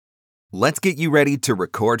Let's get you ready to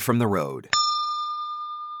record from the road.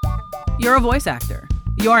 You're a voice actor.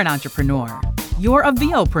 You're an entrepreneur. You're a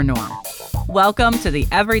VOpreneur. Welcome to the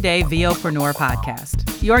Everyday VOpreneur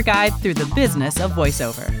podcast, your guide through the business of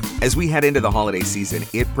voiceover. As we head into the holiday season,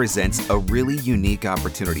 it presents a really unique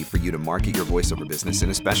opportunity for you to market your voiceover business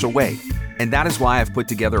in a special way. And that is why I've put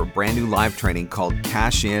together a brand new live training called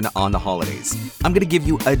Cash In on the Holidays. I'm going to give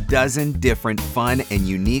you a dozen different fun and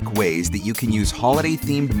unique ways that you can use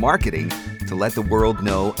holiday-themed marketing to let the world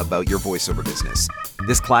know about your voiceover business.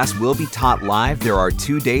 This class will be taught live. There are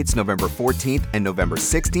 2 dates, November 14th and November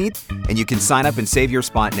 16th, and you can sign up and save your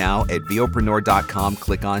spot now at VOpreneur.com.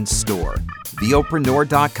 Click on Store.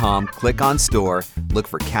 VOpreneur.com, click on Store, look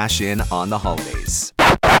for Cash In on the Holidays.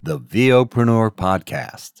 The VOpreneur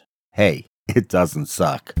Podcast. Hey, it doesn't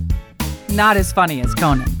suck. Not as funny as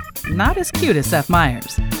Conan. Not as cute as Seth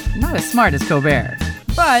Meyers. Not as smart as Colbert.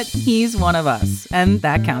 But he's one of us, and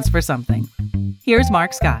that counts for something. Here's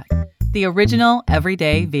Mark Scott, the original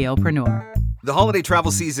everyday VOpreneur. The holiday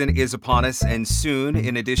travel season is upon us, and soon,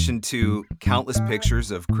 in addition to countless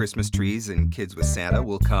pictures of Christmas trees and kids with Santa,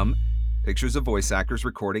 will come pictures of voice actors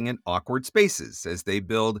recording in awkward spaces as they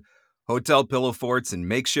build hotel pillow forts and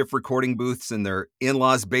makeshift recording booths in their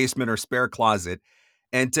in-laws' basement or spare closet.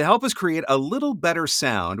 And to help us create a little better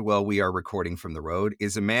sound while we are recording from the road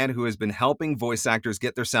is a man who has been helping voice actors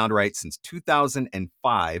get their sound right since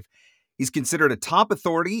 2005. He's considered a top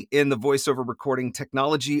authority in the voiceover recording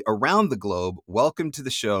technology around the globe. Welcome to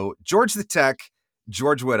the show, George the Tech,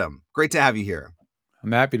 George Whittam. Great to have you here.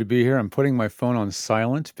 I'm happy to be here. I'm putting my phone on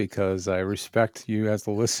silent because I respect you as the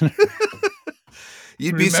listener.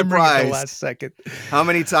 You'd be surprised the last second how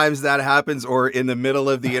many times that happens, or in the middle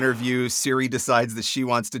of the interview, Siri decides that she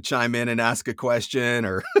wants to chime in and ask a question.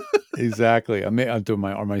 Or Exactly. Are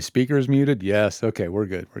my speakers muted? Yes. Okay, we're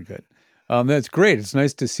good. We're good. That's great. It's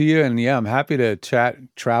nice to see you. And yeah, I'm happy to chat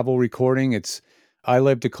travel recording. I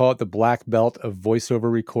like to call it the black belt of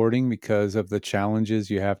voiceover recording because of the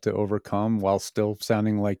challenges you have to overcome while still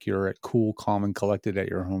sounding like you're at cool, calm, and collected at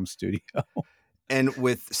your home studio. And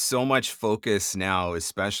with so much focus now,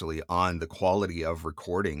 especially on the quality of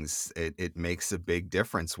recordings, it makes a big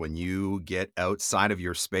difference when you get outside of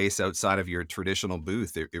your space, outside of your traditional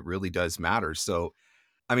booth. It really does matter. So,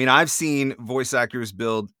 I mean, I've seen voice actors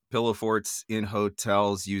build pillow forts in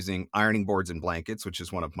hotels using ironing boards and blankets, which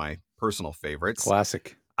is one of my personal favorites.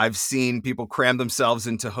 Classic. I've seen people cram themselves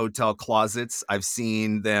into hotel closets. I've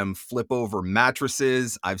seen them flip over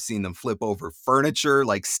mattresses. I've seen them flip over furniture,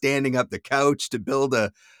 like standing up the couch to build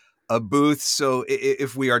a booth. So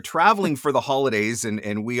if we are traveling for the holidays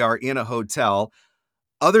and we are in a hotel,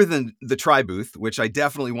 other than the tri-booth, which I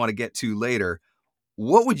definitely want to get to later,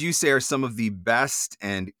 what would you say are some of the best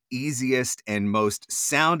and easiest and most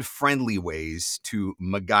sound-friendly ways to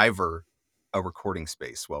MacGyver a recording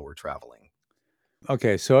space while we're traveling?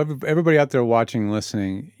 Okay, so everybody out there watching and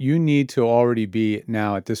listening, you need to already be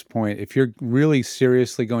now at this point, if you're really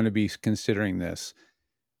seriously going to be considering this,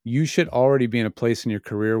 you should already be in a place in your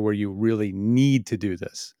career where you really need to do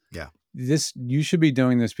this. Yeah. You should be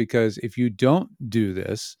doing this because if you don't do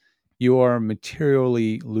this, you are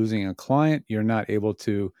materially losing a client. You're not able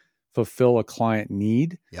to fulfill a client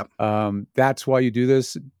need. Yep. That's why you do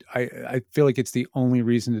this. I feel like it's the only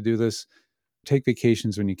reason to do this. Take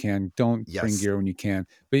vacations when you can. Don't bring gear when you can.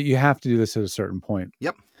 But you have to do this at a certain point.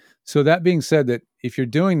 Yep. So that being said, that if you're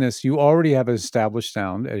doing this, you already have an established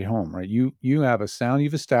sound at home, right? You have a sound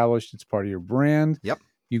you've established. It's part of your brand. Yep.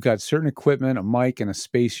 You've got certain equipment, a mic, and a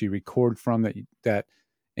space you record from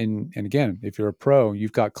and again, if you're a pro,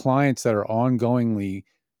 you've got clients that are ongoingly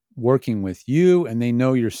working with you and they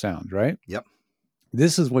know your sound, right? Yep.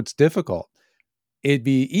 This is what's difficult. It'd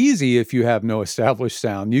be easy if you have no established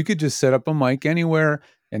sound. You could just set up a mic anywhere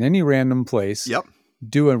in any random place. Yep.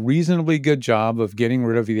 Do a reasonably good job of getting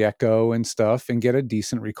rid of the echo and stuff and get a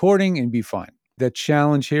decent recording and be fine. The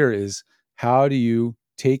challenge here is how do you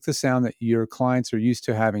take the sound that your clients are used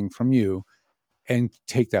to having from you and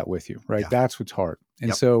take that with you, right? Yeah. That's what's hard. And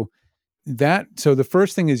Yep. so the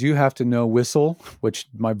first thing is you have to know whistle, which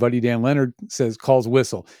my buddy Dan Leonard calls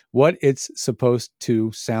whistle, what it's supposed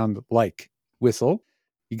to sound like. Whistle.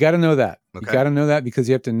 You got to know that. Okay. You got to know that because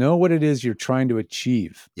you have to know what it is you're trying to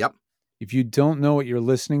achieve. Yep. If you don't know what you're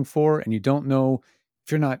listening for and you don't know,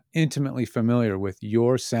 if you're not intimately familiar with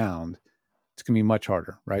your sound, it's going to be much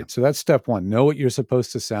harder, right? Yep. So that's step one. Know what you're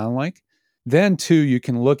supposed to sound like. Then two, you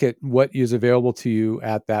can look at what is available to you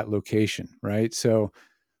at that location, right? So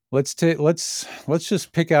let's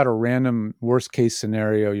just pick out a random worst case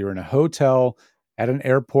scenario. You're in a hotel at an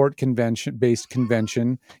airport convention.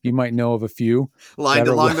 You might know of a few Lined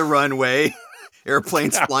along the runway.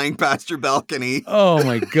 Airplanes flying past your balcony. Oh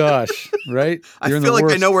my gosh, right? I You're in feel the like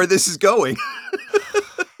I worst. know where this is going.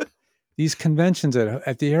 These conventions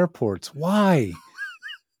at the airports. Why?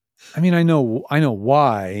 I mean, I know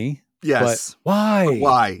why, Yes. but why?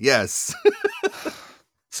 Why? Yes.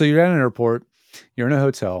 So you're at an airport, you're in a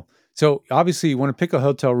hotel. So obviously you want to pick a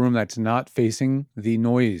hotel room that's not facing the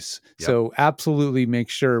noise. Yep. So absolutely make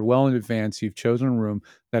sure well in advance you've chosen a room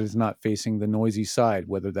that is not facing the noisy side,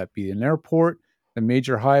 whether that be an airport, the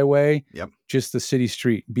major highway, Yep. just the city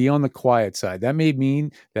street. Be on the quiet side. That may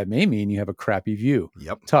mean you have a crappy view.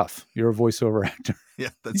 Yep. Tough. You're a voiceover actor. Yeah,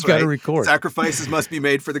 that's You right. got to record. Sacrifices must be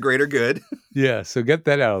made for the greater good. Yeah, so get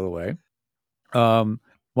that out of the way.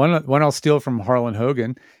 One I'll steal from Harlan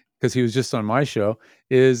Hogan because he was just on my show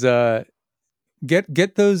is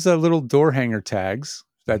get those little door hanger tags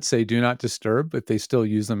that say "Do Not Disturb" if they still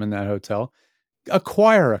use them in that hotel.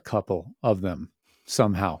 Acquire a couple of them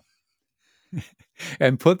somehow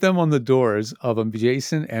and put them on the doors of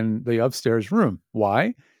adjacent and the upstairs room.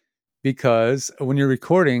 Why? Because when you're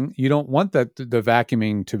recording, you don't want the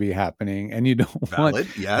vacuuming to be happening, and you don't want Valid.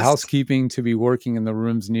 the Yes. housekeeping to be working in the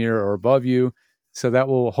rooms near or above you. So that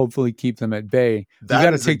will hopefully keep them at bay. That You got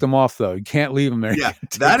to is take them off though. You can't leave them there. Yeah,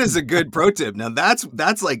 that is a good pro tip. Now that's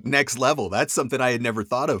like next level. That's something I had never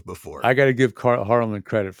thought of before. I got to give Harlan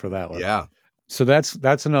credit for that one. Yeah. So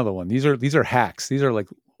that's another one. These are hacks. These are like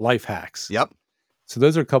life hacks. Yep. So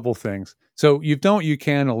those are a couple things. So you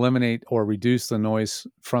can eliminate or reduce the noise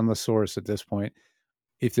from the source at this point.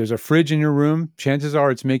 If there's a fridge in your room, chances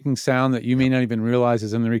are it's making sound that you may not even realize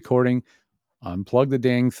is in the recording. Unplug the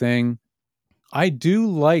dang thing. I do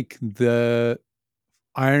like the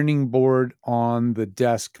ironing board on the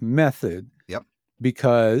desk method. Yep.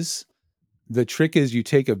 Because the trick is you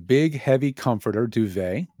take a big, heavy comforter,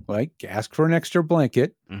 duvet, like ask for an extra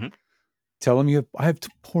blanket. Mm-hmm. Tell them I have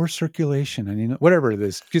poor circulation and whatever it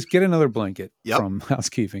is, just get another blanket Yep. from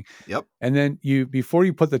housekeeping. Yep. And then before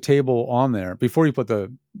you put the table on there, before you put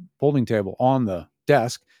the folding table on the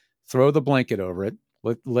desk, throw the blanket over it,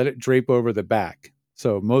 let it drape over the back.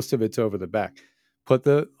 So most of it's over the back. Put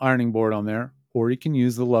the ironing board on there, or you can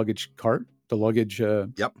use the luggage cart, the luggage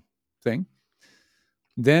Yep. thing.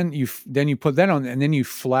 Then you put that on, and then you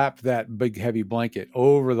flap that big heavy blanket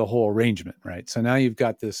over the whole arrangement, right? So now you've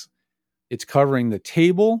got this. It's covering the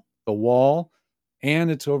table, the wall, and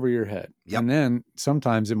it's over your head. Yep. And then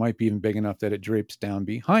sometimes it might be even big enough that it drapes down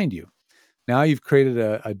behind you. Now you've created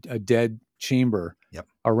a dead chamber Yep.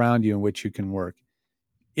 around you in which you can work.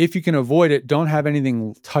 If you can avoid it, don't have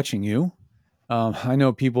anything touching you. I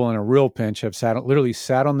know people in a real pinch have literally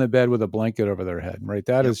sat on the bed with a blanket over their head, right?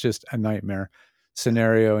 That Yep. is just a nightmare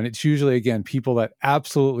scenario. And it's usually, again, people that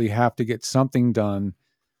absolutely have to get something done.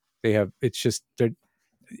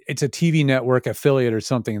 It's a TV network affiliate or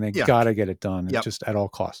something, and they Yeah. got to get it done. Yep. Just at all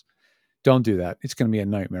costs. Don't do that. It's going to be a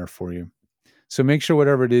nightmare for you. So make sure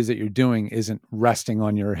whatever it is that you're doing isn't resting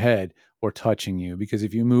on your head or touching you, because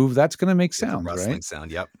if you move, that's going to make Get the sounds, rustling right?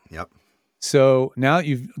 sound. Yep. Yep. So now that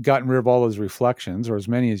you've gotten rid of all those reflections, or as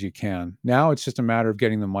many as you can, now it's just a matter of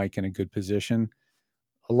getting the mic in a good position.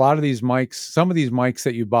 A lot of these mics, some of these mics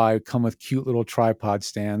that you buy come with cute little tripod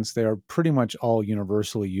stands. They are pretty much all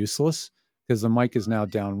universally useless because the mic is now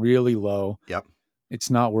down really low. Yep. It's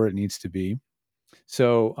not where it needs to be.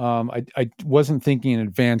 So I wasn't thinking in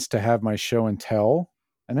advance to have my show and tell.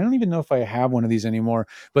 And I don't even know if I have one of these anymore,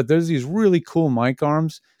 but there's these really cool mic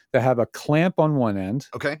arms that have a clamp on one end,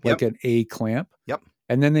 Okay. like Yep. an A clamp. Yep.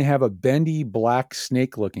 And then they have a bendy black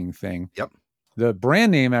snake looking thing. Yep. The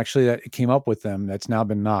brand name actually that came up with them that's now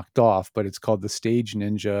been knocked off, but it's called the Stage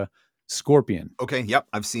Ninja Scorpion. Okay. Yep.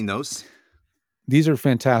 I've seen those. These are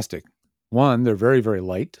fantastic. One, they're very, very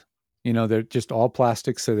light. They're just all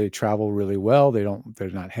plastic, so they travel really well. They're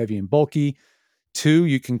not heavy and bulky. Two,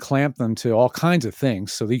 you can clamp them to all kinds of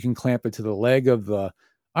things. So you can clamp it to the leg of the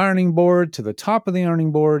ironing board, to the top of the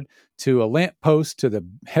ironing board, to a lamp post, to the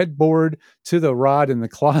headboard, to the rod in the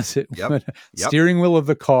closet, Yep. steering wheel of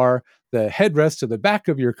the car, the headrest to the back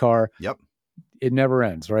of your car. Yep. It never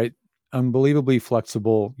ends, right? Unbelievably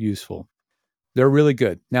flexible, useful. They're really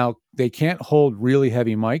good. Now, they can't hold really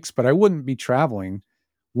heavy mics, but I wouldn't be traveling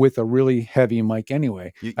with a really heavy mic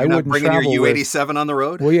anyway. You're I not wouldn't bringing your travel with- U87 on the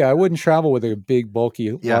road? Well, yeah, I wouldn't travel with a big,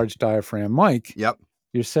 bulky, Yeah. large diaphragm mic. Yep.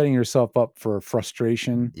 You're setting yourself up for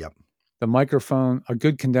frustration. Yep. The microphone, a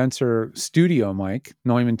good condenser studio mic,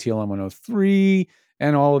 Neumann TLM-103,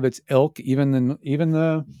 and all of its ilk, even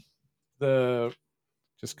the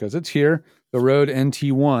just because it's here, the Rode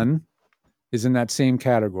NT1 is in that same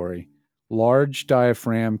category. Large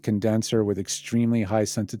diaphragm condenser with extremely high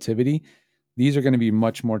sensitivity. These are going to be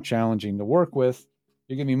much more challenging to work with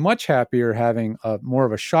You're going to be much happier having a more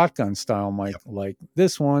of a shotgun style mic like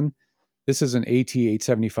this one. This is an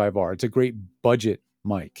AT875R. It's a great budget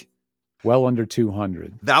mic, well under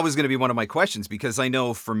 200. That was going to be one of my questions, because I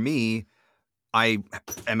know for me, I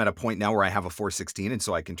am at a point now where I have a 416, and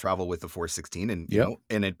so I can travel with the 416. And you know,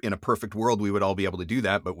 in a perfect world, we would all be able to do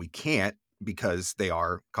that, but we can't, because they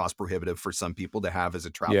are cost prohibitive for some people to have as a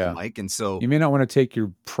travel mic. And so you may not want to take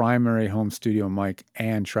your primary home studio mic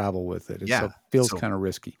and travel with it. It feels kind of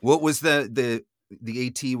risky. What was the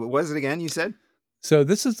AT? What was it again? You said? So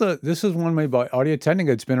this is one made by Audio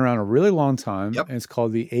Technica. It's been around a really long time. And it's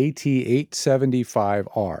called the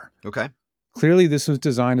AT875R. Okay. Clearly, this was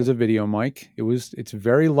designed as a video mic. It's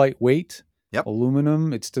very lightweight,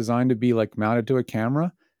 aluminum. It's designed to be like mounted to a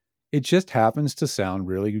camera. It just happens to sound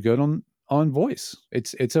really good on voice.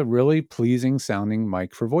 It's a really pleasing sounding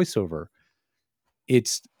mic for voiceover.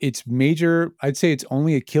 Its major, I'd say its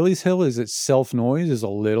only Achilles heel is its self noise is a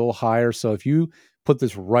little higher. So if you put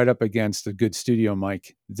this right up against a good studio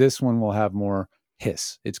mic, this one will have more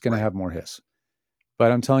hiss. It's going to have more hiss.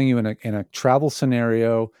 But I'm telling you, in a travel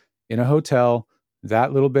scenario, in a hotel,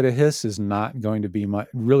 that little bit of hiss is not going to be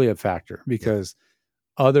really a factor, because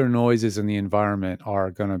other noises in the environment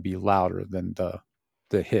are going to be louder than the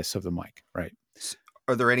hiss of the mic, right?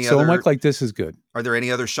 Are there any so a mic like this is good. Are there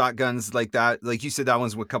any other shotguns like that? Like you said, that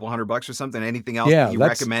one's a couple $100 or something. Anything else that you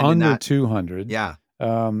that's recommend? Under 200. Yeah.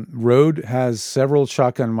 Rode has several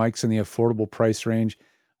shotgun mics in the affordable price range.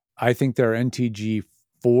 I think their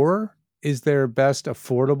NTG4 is their best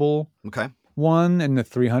affordable one in the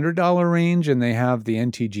 $300 range, and they have the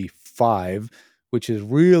NTG5, which is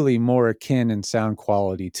really more akin in sound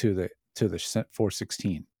quality to the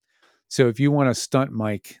 416. So if you want a stunt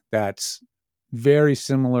mic that's very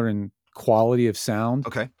similar in quality of sound,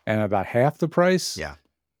 and about half the price,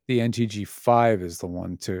 the NTG5 is the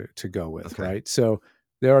one to go with, right? So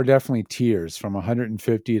there are definitely tiers from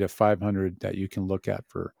 150 to 500 that you can look at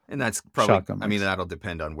for. And that's probably, shotgun mics. I mean, that'll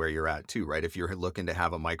depend on where you're at too, right? If you're looking to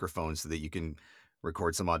have a microphone so that you can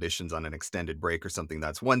record some auditions on an extended break or something,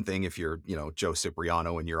 that's one thing. If you're, Joe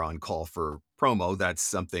Cipriano and you're on call for promo, that's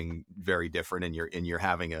something very different, and you're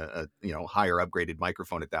having a higher upgraded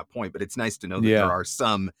microphone at that point. But it's nice to know that there are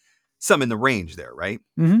some in the range there, right?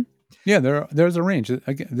 Mm-hmm. Yeah, there's a range.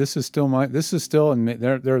 Again, this is still, and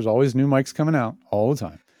there's always new mics coming out all the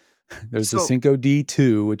time. There's the Synco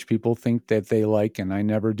D2, which people think that they like, and I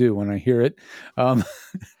never do when I hear it,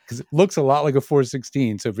 because it looks a lot like a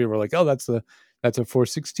 416. So if people are like, "Oh, that's a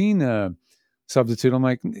 416 substitute," I'm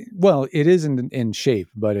like, "Well, it is in shape,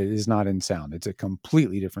 but it is not in sound. It's a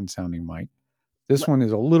completely different sounding mic. This one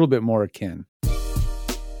is a little bit more akin."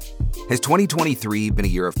 Has 2023 been a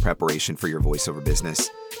year of preparation for your voiceover business?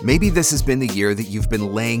 Maybe this has been the year that you've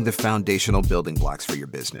been laying the foundational building blocks for your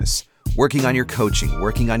business. Working on your coaching,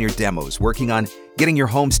 working on your demos, working on getting your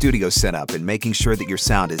home studio set up and making sure that your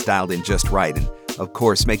sound is dialed in just right. And of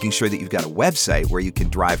course, making sure that you've got a website where you can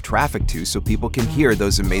drive traffic to so people can hear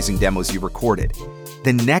those amazing demos you've recorded.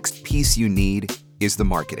 The next piece you need is the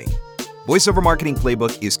marketing. VoiceOver Marketing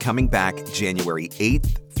Playbook is coming back January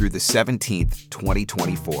 8th through the 17th,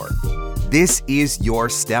 2024. This is your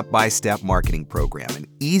step-by-step marketing program, an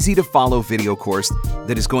easy-to-follow video course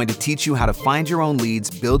that is going to teach you how to find your own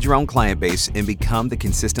leads, build your own client base, and become the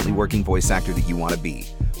consistently working voice actor that you want to be.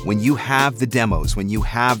 When you have the demos, when you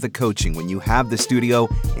have the coaching, when you have the studio,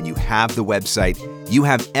 and you have the website, you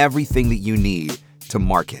have everything that you need to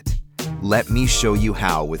market. Let me show you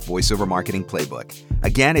how with VoiceOver Marketing Playbook.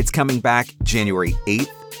 Again, it's coming back January 8th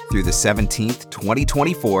through the 17th,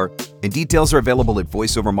 2024, and details are available at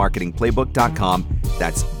voiceovermarketingplaybook.com.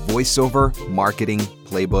 That's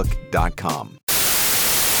voiceovermarketingplaybook.com.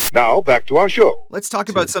 Now, back to our show. Let's talk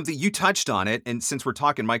about something. You touched on it, and since we're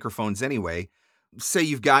talking microphones anyway, say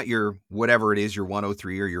you've got your, whatever it is, your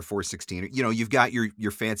 103 or your 416, you've got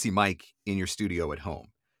your fancy mic in your studio at home.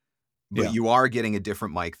 But you are getting a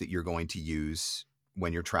different mic that you're going to use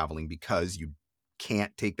when you're traveling because you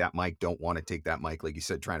can't take that mic, don't want to take that mic. Like you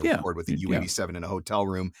said, trying to record with a U87 in a hotel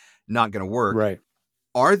room, not going to work. Right.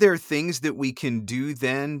 Are there things that we can do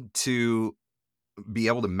then to be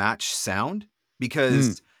able to match sound?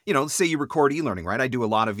 Because, say you record e-learning, right? I do a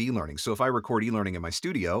lot of e-learning. So if I record e-learning in my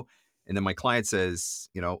studio and then my client says,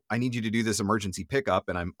 I need you to do this emergency pickup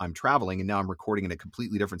and I'm traveling and now I'm recording in a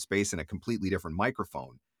completely different space and a completely different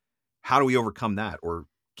microphone. How do we overcome that, or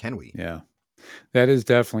can we? Yeah, that is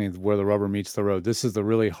definitely where the rubber meets the road. This is the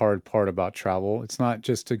really hard part about travel. It's not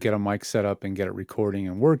just to get a mic set up and get it recording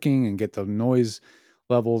and working and get the noise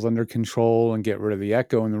levels under control and get rid of the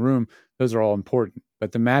echo in the room. Those are all important.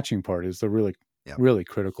 But the matching part is the really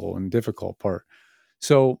critical and difficult part.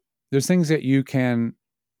 So there's things that you can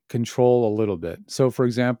control a little bit. So for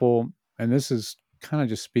example, and this is kind of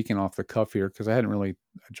just speaking off the cuff here because I hadn't really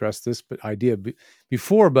addressed this idea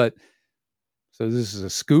before, but so this is a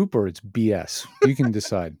scoop or it's BS. You can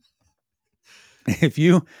decide. If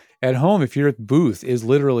you at home, if your booth is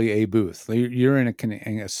literally a booth, you're in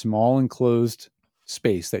a small enclosed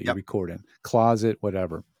space that you Yep. record in, closet,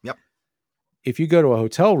 whatever. Yep. If you go to a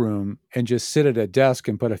hotel room and just sit at a desk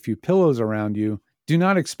and put a few pillows around you, do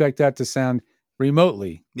not expect that to sound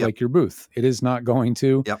remotely Yep. like your booth. It is not going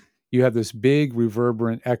to. Yep. You have this big,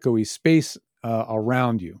 reverberant, echoey space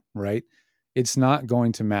around you, right? It's not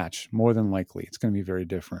going to match, more than likely. It's going to be very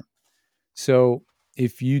different. So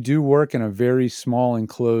if you do work in a very small,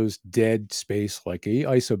 enclosed, dead space like a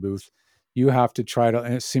ISO booth, you have to try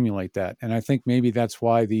to simulate that. And I think maybe that's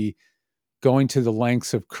why going to the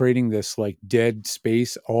lengths of creating this like dead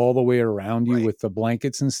space all the way around you Right. with the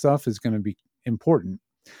blankets and stuff is going to be important.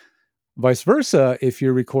 Vice versa, if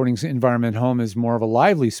your recording environment home is more of a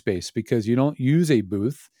lively space because you don't use a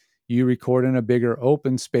booth, you record in a bigger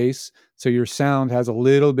open space. So your sound has a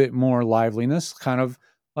little bit more liveliness, kind of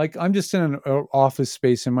like I'm just in an office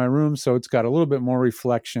space in my room. So it's got a little bit more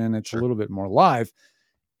reflection. It's Sure. a little bit more live.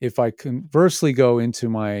 If I conversely go into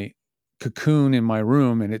my cocoon in my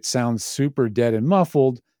room and it sounds super dead and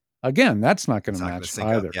muffled, again, that's not going It's to not gonna match sync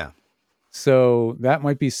up. either. Yeah. So that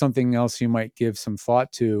might be something else you might give some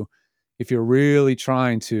thought to if you're really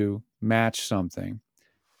trying to match something.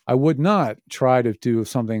 I would not try to do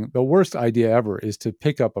something. The worst idea ever is to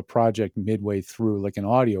pick up a project midway through, like an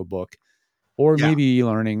audiobook or Yeah. maybe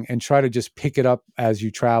e-learning, and try to just pick it up as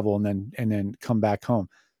you travel and then come back home.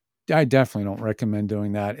 I definitely don't recommend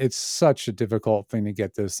doing that. It's such a difficult thing to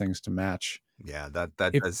get those things to match. Yeah. That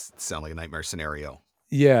If- does sound like a nightmare scenario.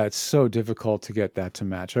 Yeah, it's so difficult to get that to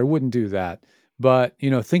match. I wouldn't do that. But,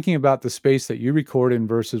 thinking about the space that you record in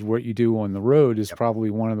versus what you do on the road is Yep. probably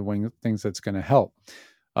one of the things that's going to help.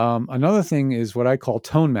 Another thing is what I call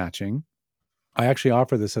tone matching. I actually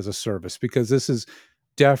offer this as a service because this is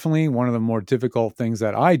definitely one of the more difficult things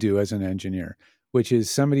that I do as an engineer, which is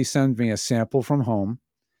somebody sends me a sample from home.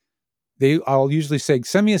 I'll usually say,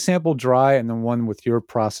 send me a sample dry and then one with your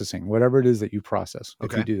processing, whatever it is that you process. If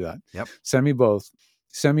Okay. you do that, Yep. send me both.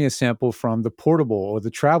 Send me a sample from the portable or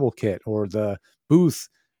the travel kit or the booth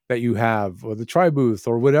that you have or the tri booth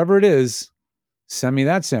or whatever it is. Send me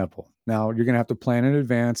that sample. Now you're going to have to plan in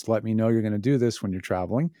advance. Let me know you're going to do this when you're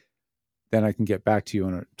traveling. Then I can get back to you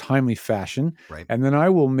in a timely fashion. Right. And then I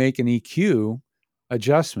will make an EQ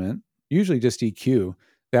adjustment, usually just EQ,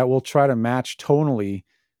 that will try to match tonally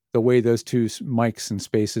the way those two mics and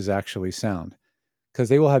spaces actually sound. Because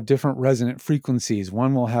they will have different resonant frequencies.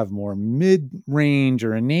 One will have more mid-range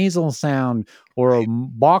or a nasal sound or a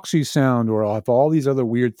boxy sound, or I'll have all these other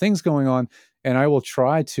weird things going on. And I will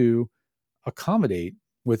try to accommodate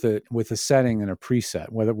with a setting and a preset,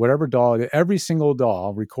 whatever DAW, every single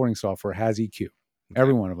DAW recording software has EQ,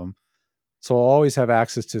 every one of them. So I'll always have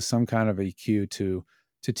access to some kind of EQ to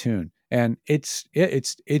tune. And it's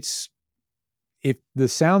if the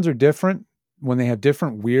sounds are different, when they have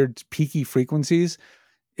different weird peaky frequencies,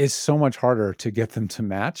 it's so much harder to get them to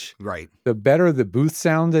match. Right. The better the booth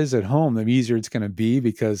sound is at home, the easier it's going to be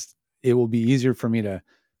because it will be easier for me to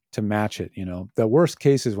match it. The worst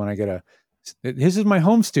case is when I get this is my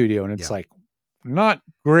home studio and it's Yeah. like not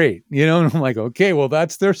great, and I'm like, okay, well,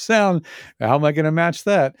 that's their sound. How am I going to match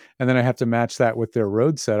that? And then I have to match that with their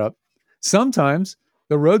road setup. Sometimes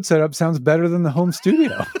the road setup sounds better than the home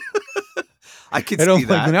studio. I could And I'm see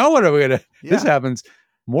that. like, now what are we going to, this Yeah. happens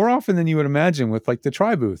more often than you would imagine with like the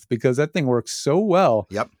tri booth, because that thing works so well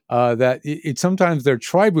Yep. that it sometimes their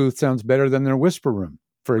tri booth sounds better than their whisper room,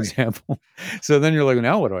 for Right. example. So then you're like,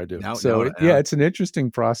 now what do I do? Now- So now- yeah, it's an interesting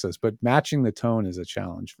process, but matching the tone is a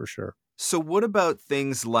challenge for sure. So what about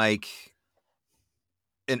things like,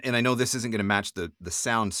 and I know this isn't going to match the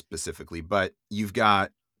sound specifically, but you've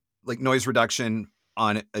got like noise reduction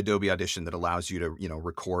on Adobe Audition that allows you to,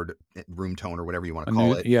 record room tone or whatever you want to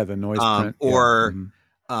call it. Yeah, the noise print. or- Mhm.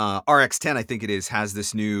 RX10, I think it is, has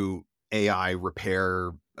this new AI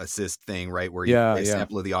repair assist thing, right? Where you Yeah, play a yeah.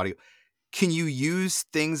 sample of the audio. Can you use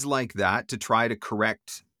things like that to try to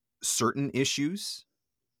correct certain issues?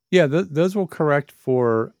 Yeah, those will correct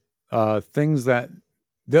for things that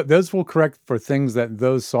those will correct for things that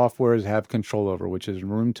those softwares have control over, which is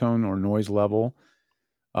room tone or noise level.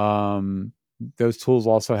 Those tools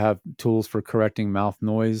also have tools for correcting mouth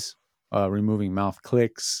noise, removing mouth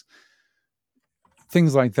clicks,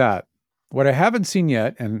 things like that. What I haven't seen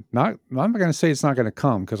yet, and I'm not going to say it's not going to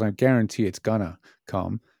come because I guarantee it's going to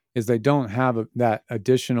come, is they don't have that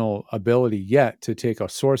additional ability yet to take a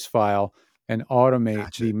source file and automate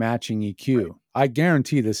Match the it. matching EQ. I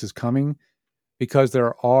guarantee this is coming because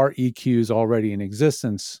there are EQs already in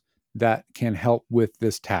existence that can help with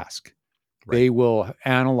this task. Right. They will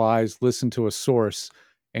analyze, listen to a source,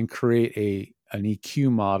 and create an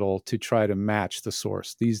EQ model to try to match the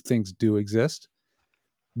source. These things do exist.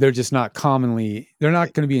 They're just not commonly, they're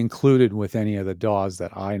not going to be included with any of the DAWs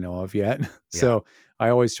that I know of yet. So I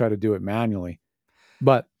always try to do it manually.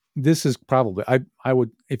 But this is probably, I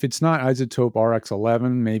would, if it's not iZotope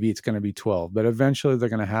RX11, maybe it's going to be 12, but eventually they're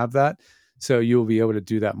going to have that. So you'll be able to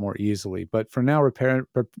do that more easily. But for now,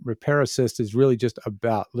 Repair Assist is really just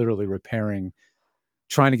about literally repairing,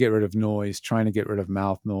 trying to get rid of noise, trying to get rid of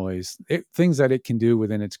mouth noise, things that it can do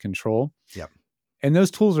within its control. Yep. And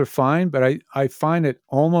those tools are fine, but I find it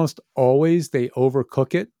almost always they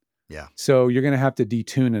overcook it. Yeah. So you're going to have to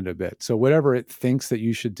detune it a bit. So whatever it thinks that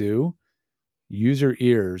you should do, use your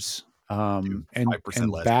ears and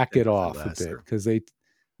less, back it 10% off a less, bit, or- because they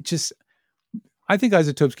just, I think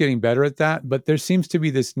iZotope's getting better at that, but there seems to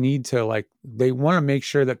be this need to, like, they want to make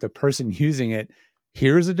sure that the person using it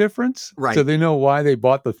hears a difference, Right. so they know why they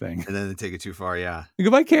bought the thing. And then they take it too far. Yeah. Like,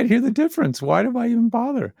 if I can't hear the difference, why do I even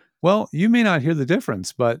bother? Well, you may not hear the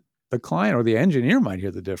difference, but the client or the engineer might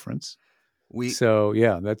hear the difference. So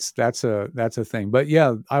yeah, that's a thing. But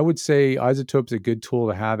yeah, I would say iZotope's a good tool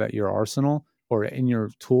to have at your arsenal or in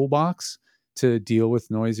your toolbox to deal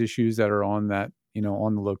with noise issues that are on that,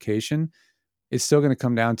 on the location. It's still going to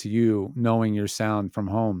come down to you knowing your sound from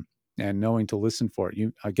home and knowing to listen for it.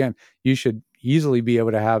 You should easily be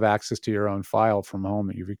able to have access to your own file from home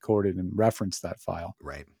that you recorded and reference that file.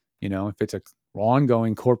 Right. If it's a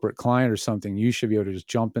ongoing corporate client or something, you should be able to just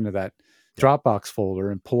jump into that Dropbox folder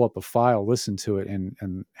and pull up a file, listen to it,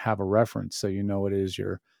 and have a reference so you know what it is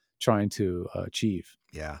you're trying to achieve.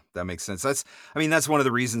 Yeah, that makes sense. That's one of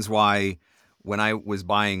the reasons why when I was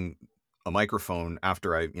buying a microphone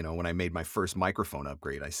after when I made my first microphone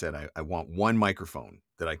upgrade, I said, I want one microphone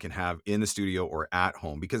that I can have in the studio or at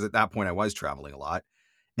home, because at that point I was traveling a lot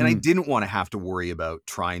and I didn't want to have to worry about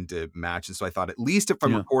trying to match. And so I thought, at least if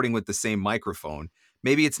I'm recording with the same microphone,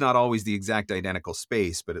 maybe it's not always the exact identical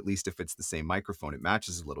space, but at least if it's the same microphone, it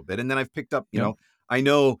matches a little bit. And then I've picked up, I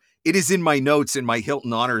know it is in my notes in my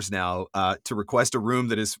Hilton Honors now to request a room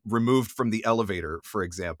that is removed from the elevator, for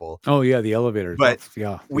example. Oh yeah, the elevator. But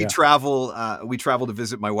we travel to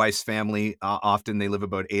visit my wife's family. Often they live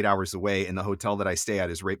about 8 hours away, and the hotel that I stay at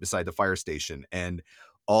is right beside the fire station. And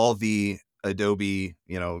all the Adobe,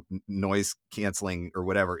 noise canceling or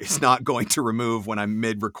whatever is not going to remove when I'm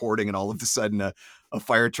mid recording and all of a sudden a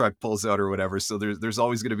fire truck pulls out or whatever. So there's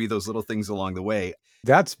always going to be those little things along the way.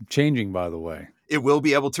 That's changing, by the way. It will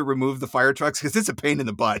be able to remove the fire trucks because it's a pain in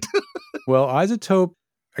the butt. Well, iZotope,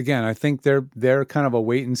 again, I think they're kind of a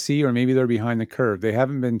wait and see, or maybe they're behind the curve. They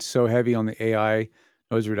haven't been so heavy on the AI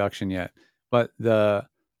noise reduction yet, but there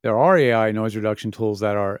are AI noise reduction tools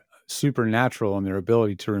that are supernatural in their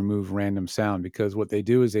ability to remove random sound, because what they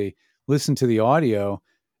do is they listen to the audio,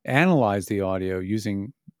 analyze the audio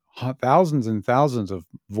using thousands and thousands of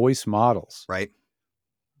voice models, right,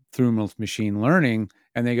 through machine learning,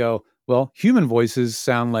 and they go, well, human voices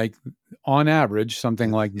sound like, on average,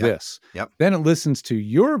 something like this. Yep. Then it listens to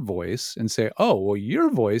your voice and say, oh, well, your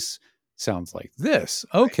voice sounds like this.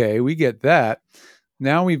 Okay, we get that.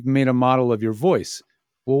 Now we've made a model of your voice.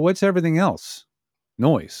 Well, what's everything else?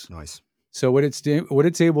 Noise. So what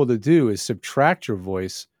it's able to do is subtract your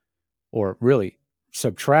voice, or really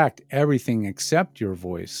subtract everything except your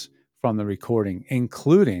voice from the recording,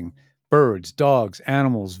 including birds, dogs,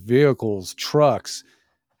 animals, vehicles, trucks,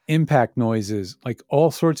 impact noises, like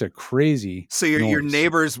all sorts of crazy. So your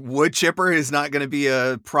neighbor's wood chipper is not going to be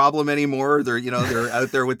a problem anymore. They're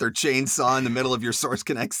out there with their chainsaw in the middle of your Source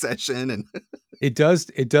Connect session, and it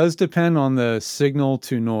does depend on the signal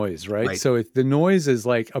to noise, right? So if the noise is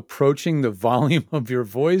like approaching the volume of your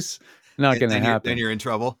voice, not going to happen. Then you're in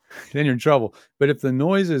trouble. Then you're in trouble. But if the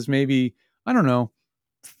noise is maybe, I don't know,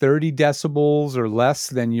 30 decibels or less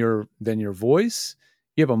than your voice,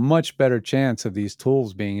 you have a much better chance of these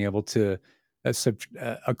tools being able to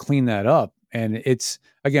clean that up. And it's,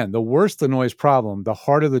 again, the worse the noise problem, the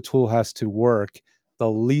harder the tool has to work, the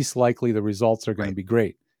least likely the results are going to be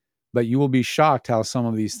great. But you will be shocked how some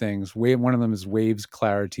of these things, one of them is Waves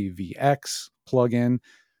Clarity VX plugin,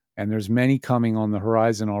 and there's many coming on the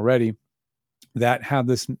horizon already that have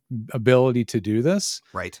this ability to do this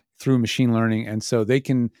through machine learning. And so they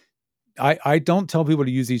can, I don't tell people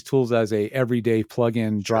to use these tools as a everyday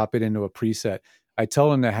plugin, drop it into a preset. I tell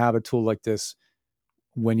them to have a tool like this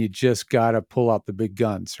when you just got to pull out the big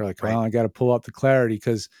guns. They're like, well, I got to pull out the clarity,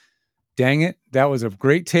 because dang it, that was a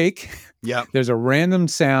great take. Yep. There's a random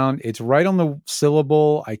sound. It's right on the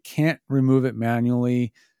syllable. I can't remove it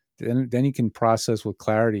manually. Then you can process with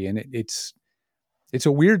clarity. And it's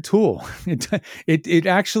a weird tool. It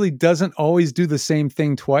actually doesn't always do the same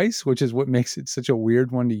thing twice, which is what makes it such a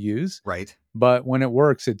weird one to use. Right. But when it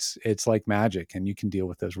works, it's like magic, and you can deal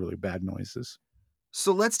with those really bad noises.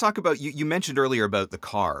 So let's talk about, you mentioned earlier about the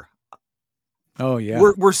car. Oh yeah.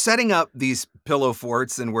 We're setting up these pillow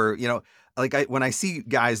forts, and we're, like when I see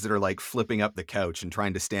guys that are like flipping up the couch and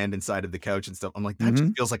trying to stand inside of the couch and stuff, I'm like, that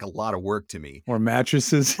just feels like a lot of work to me. Or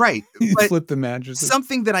mattresses. Right. You But flip the mattresses.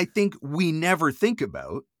 something that I think we never think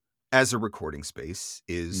about as a recording space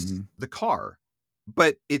is the car.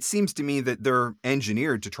 But it seems to me that they're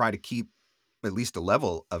engineered to try to keep at least a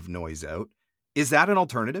level of noise out. Is that an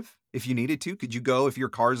alternative if you needed to? Could you go, if your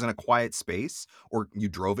car's in a quiet space or you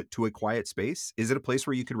drove it to a quiet space, is it a place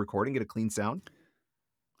where you could record and get a clean sound?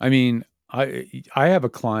 I mean, I have a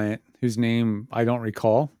client whose name I don't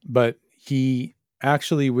recall, but he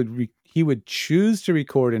actually would choose to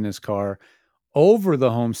record in his car over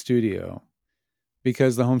the home studio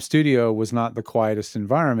because the home studio was not the quietest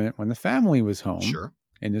environment when the family was home. Sure.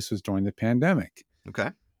 And this was during the pandemic.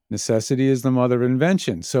 Okay. Necessity is the mother of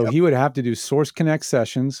invention. So he would have to do Source Connect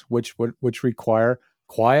sessions, which require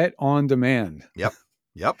quiet on demand.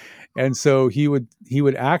 Yep. And so he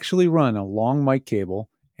would actually run a long mic cable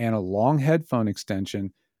and a long headphone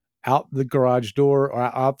extension out the garage door or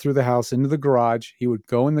out through the house into the garage. He would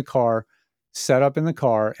go in the car, set up in the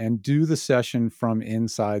car, and do the session from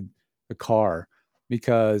inside the car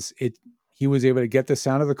because he was able to get the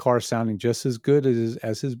sound of the car sounding just as good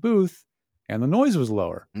as his booth, and the noise was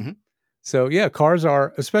lower. So yeah, cars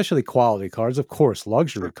are, especially quality cars, of course,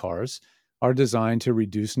 luxury cars are designed to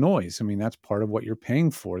reduce noise. I mean, that's part of what you're paying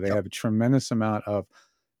for. They have a tremendous amount of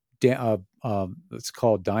it's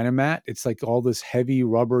called Dynamat. It's like all this heavy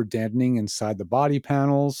rubber deadening inside the body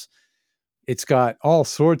panels. It's got all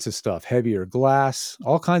sorts of stuff, heavier glass,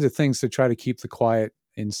 all kinds of things to try to keep the quiet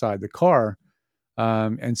inside the car.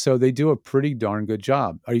 And so they do a pretty darn good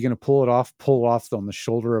job. Are you going to pull it off on the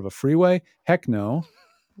shoulder of a freeway? Heck no.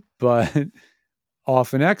 But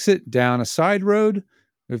off an exit, down a side road,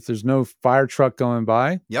 if there's no fire truck going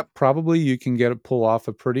by, probably you can pull off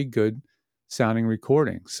a pretty good sounding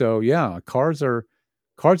recording. So yeah, cars are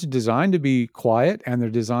designed to be quiet, and they're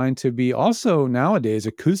designed to be also nowadays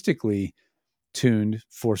acoustically tuned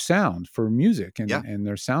for sound, for music and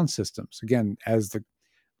their sound systems. Again, as the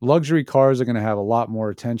luxury cars are going to have a lot more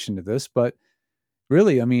attention to this, but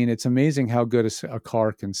really, I mean, it's amazing how good a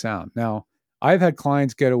car can sound. Now, I've had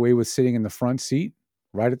clients get away with sitting in the front seat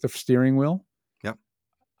right at the steering wheel.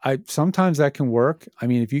 Sometimes that can work. I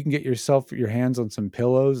mean, if you can get your hands on some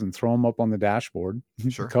pillows and throw them up on the dashboard,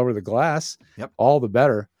 cover the glass, all the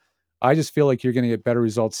better. I just feel like you're going to get better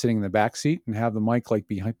results sitting in the back seat and have the mic like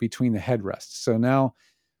between the headrests. So now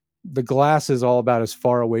the glass is all about as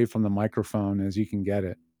far away from the microphone as you can get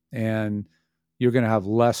it. And you're going to have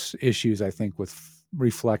less issues, I think, with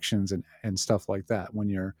reflections and stuff like that when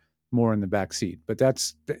you're more in the back seat. But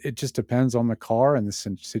it just depends on the car and the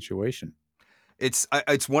situation.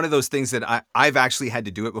 It's one of those things that I've actually had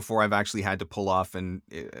to do it before. I've actually had to pull off and,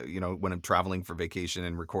 when I'm traveling for vacation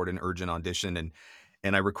and record an urgent audition,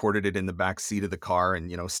 and I recorded it in the back seat of the car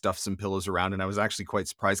and, stuffed some pillows around. And I was actually quite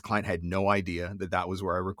surprised. Client had no idea that was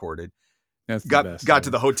where I recorded. That's got to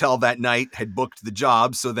the hotel that night, had booked the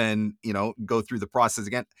job. So then, go through the process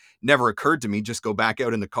again. Never occurred to me, just go back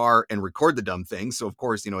out in the car and record the dumb thing. So of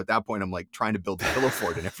course, at that point I'm like trying to build the pillow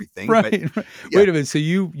fort and everything. Right. Wait a minute. So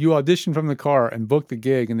you auditioned from the car and booked the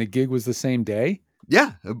gig, and the gig was the same day?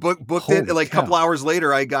 Yeah. Booked Holy it. Like a cow. couple hours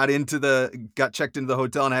later, I got checked into the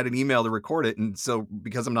hotel and had an email to record it. And so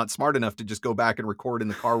because I'm not smart enough to just go back and record in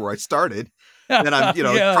the car where I started, then I'm,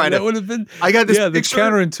 trying that would have been, I got this the picture.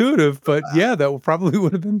 counterintuitive, but that probably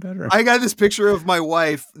would have been better. I got this picture of my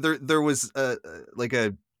wife. There was like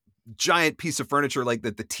a giant piece of furniture, like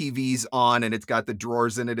that the TV's on, and it's got the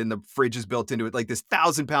drawers in it and the fridge is built into it, like this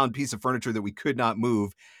 1,000-pound piece of furniture that we could not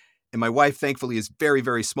move. And my wife, thankfully, is very,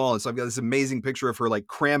 very small. And so I've got this amazing picture of her like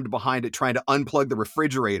crammed behind it, trying to unplug the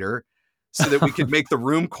refrigerator so that we could make the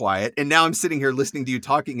room quiet. And now I'm sitting here listening to you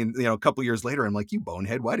talking, and a couple years later, I'm like, you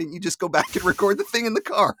bonehead, why didn't you just go back and record the thing in the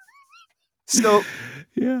car? So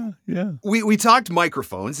yeah. We talked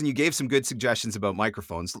microphones, and you gave some good suggestions about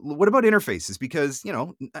microphones. What about interfaces? Because,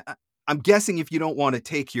 I'm guessing if you don't want to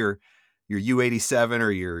take your U87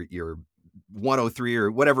 or your 103 or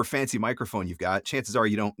whatever fancy microphone you've got, chances are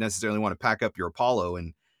you don't necessarily want to pack up your Apollo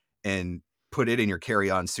and put it in your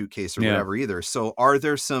carry-on suitcase or whatever either. So are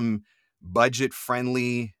there some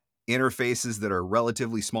budget-friendly interfaces that are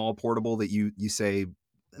relatively small, portable that you say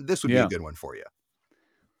this would be a Yeah. good one for you?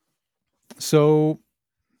 So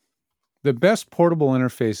the best portable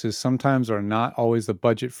interfaces sometimes are not always the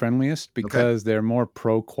budget friendliest because they're more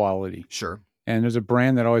pro quality. Sure. And there's a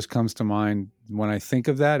brand that always comes to mind when I think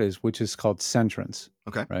of that which is called Centrance.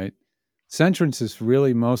 Okay. Right? Centrance is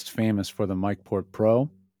really most famous for the MicPort Pro.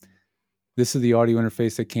 This is the audio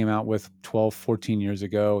interface that came out with 12, 14 years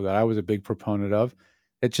ago that I was a big proponent of.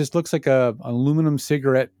 It just looks like a aluminum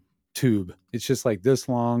cigarette tube. It's just like this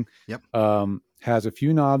long. Yep. Has a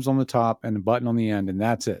few knobs on the top and a button on the end, and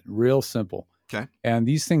that's it. Real simple. Okay. And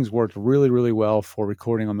these things worked really, really well for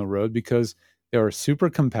recording on the road because they were super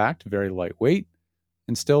compact, very lightweight,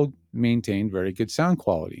 and still maintained very good sound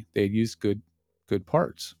quality. They used good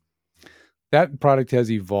parts. That product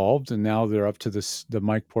has evolved, and now they're up to the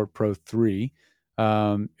MicPort Pro 3.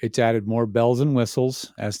 It's added more bells and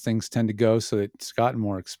whistles as things tend to go, so it's gotten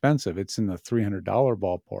more expensive. It's in the $300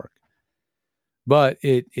 ballpark. But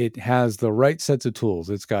it has the right sets of tools.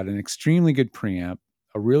 It's got an extremely good preamp,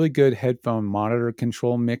 a really good headphone monitor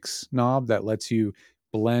control mix knob that lets you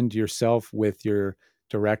blend yourself with your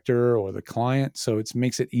director or the client. So it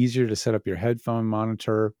makes it easier to set up your headphone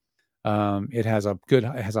monitor. It has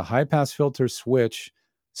a high pass filter switch.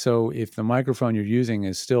 So if the microphone you're using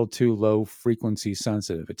is still too low frequency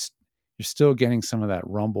sensitive, you're still getting some of that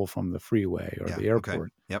rumble from the freeway or the airport. Okay.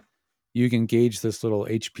 Yep. You can gauge this little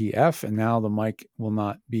HPF, and now the mic will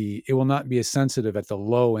not be as sensitive at the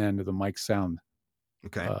low end of the mic sound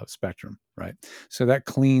spectrum, right? So that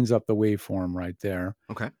cleans up the waveform right there.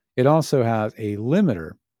 Okay. It also has a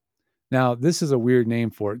limiter. Now, this is a weird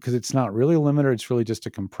name for it because it's not really a limiter. It's really just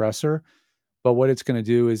a compressor. But what it's going to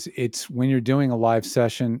do is when you're doing a live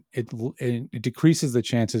session, it decreases the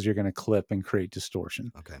chances you're going to clip and create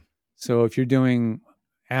distortion. Okay. So if you're doing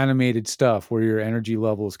animated stuff where your energy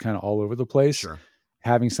level is kind of all over the place, Sure.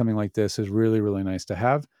 having something like this is really, really nice to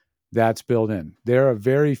have. That's built in. There are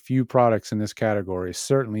very few products in this category,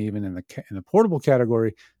 certainly even in the portable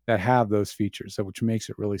category, that have those features, which makes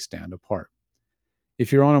it really stand apart.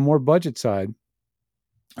 If you're on a more budget side,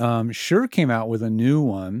 Shure came out with a new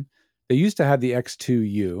one. They used to have the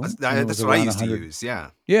X2U. That's what I used to use.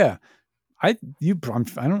 Yeah. Yeah. I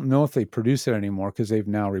don't know if they produce it anymore because they've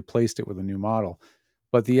now replaced it with a new model.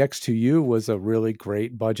 But the X2U was a really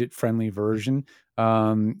great budget-friendly version.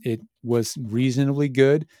 It was reasonably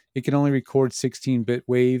good. It can only record 16-bit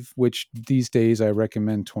wave, which these days I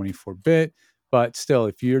recommend 24-bit. But still,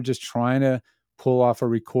 if you're just trying to pull off a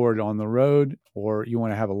record on the road or you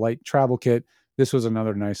want to have a light travel kit, this was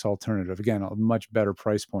another nice alternative. Again, a much better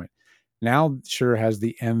price point. Now, Shure has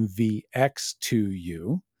the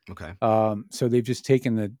MVX2U. Okay. So they've just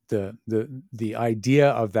taken the idea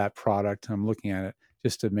of that product. I'm looking at it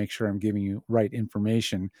just to make sure I'm giving you right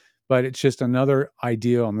information, but it's just another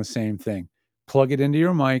idea on the same thing. Plug it into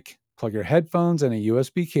your mic, plug your headphones and a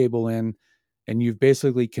USB cable in, and you've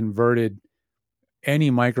basically converted any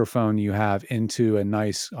microphone you have into a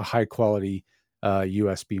high quality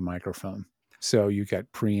USB microphone. So you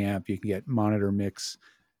get preamp, you can get monitor mix,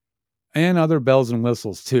 and other bells and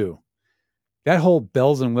whistles too. That whole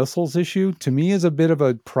bells and whistles issue to me is a bit of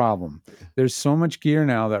a problem. There's so much gear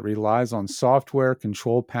now that relies on software,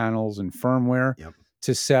 control panels, and firmware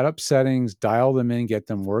to set up settings, dial them in, get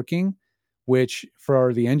them working, which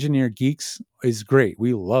for the engineer geeks is great.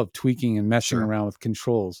 We love tweaking and messing around with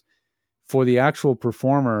controls. For the actual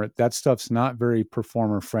performer, that stuff's not very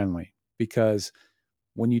performer friendly because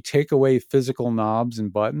when you take away physical knobs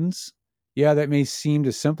and buttons, that may seem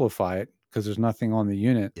to simplify it because there's nothing on the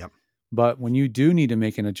unit. Yep. But when you do need to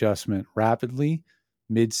make an adjustment rapidly,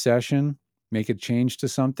 mid-session, make a change to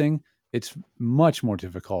something, it's much more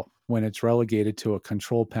difficult when it's relegated to a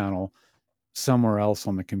control panel somewhere else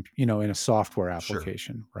on the in a software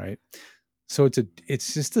application, right? So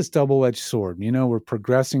it's just this double-edged sword. We're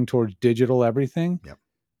progressing towards digital everything,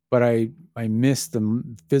 but I miss the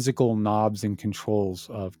physical knobs and controls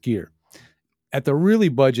of gear. At the really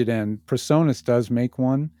budget end, PreSonus does make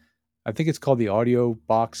one. I think it's called the Audio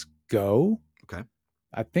Box Go. Okay.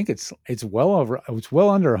 I think it's well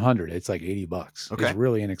under 100. It's like $80. Okay. It's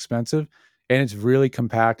really inexpensive and it's really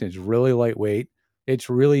compact. It's really lightweight. It's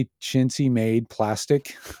really chintzy made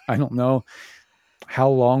plastic. I don't know how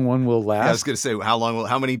long one will last. I was going to say,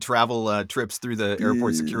 how many travel trips through the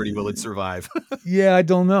airport security will it survive? I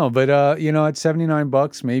don't know. But, at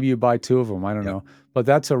 $79, maybe you buy two of them. I don't know. But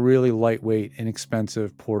that's a really lightweight,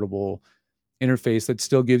 inexpensive, portable interface that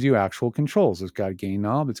still gives you actual controls. It's got a gain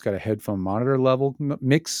knob. It's got a headphone monitor level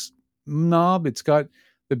mix knob. It's got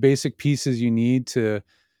the basic pieces you need to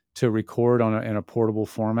to record in a portable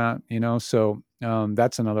format, so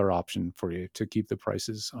that's another option for you to keep the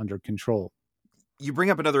prices under control. You bring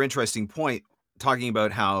up another interesting point, talking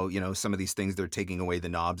about how, some of these things, they're taking away the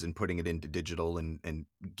knobs and putting it into digital and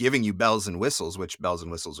giving you bells and whistles, which bells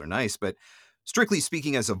and whistles are nice. But strictly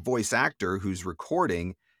speaking, as a voice actor who's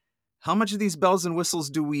recording, how much of these bells and whistles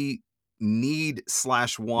do we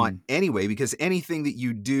need/want anyway? Because anything that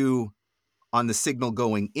you do on the signal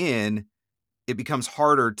going in, it becomes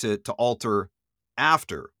harder to alter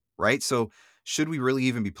after, right? So should we really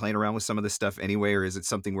even be playing around with some of this stuff anyway? Or is it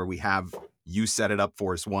something where we have you set it up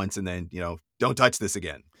for us once and then, don't touch this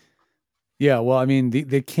again? Yeah, well, I mean,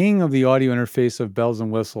 the king of the audio interface of bells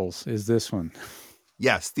and whistles is this one.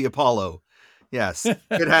 Yes, the Apollo. Yes,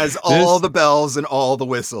 it has all the bells and all the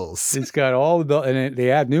whistles. It's got all the bells, and they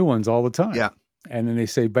add new ones all the time. Yeah. And then they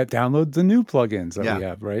say, but download the new plugins that we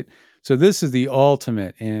have, right? So this is the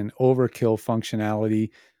ultimate in overkill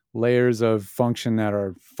functionality, layers of function that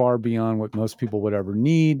are far beyond what most people would ever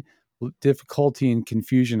need, difficulty and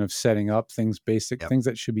confusion of setting up things, basic things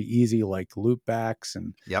that should be easy, like loop backs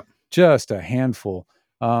and just a handful.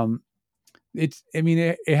 It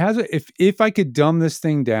has, if I could dumb this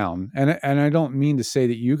thing down, and I don't mean to say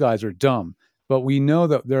that you guys are dumb, but we know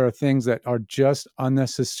that there are things that are just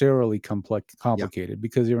unnecessarily complicated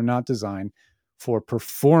because they were not designed for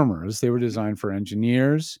performers. They were designed for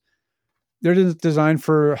engineers. They're designed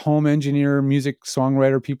for home engineer, music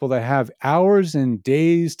songwriter, people that have hours and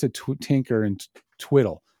days to tinker and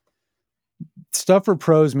twiddle. Stuff for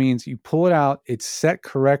pros means you pull it out, it's set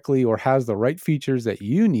correctly or has the right features that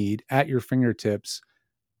you need at your fingertips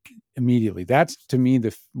immediately. That's, to me,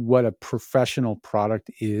 what a professional product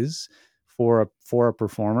is for a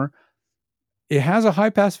performer. It has a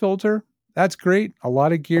high-pass filter. That's great. A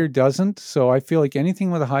lot of gear doesn't. So I feel like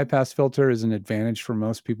anything with a high-pass filter is an advantage for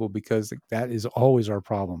most people because that is always our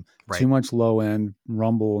problem. Right. Too much low-end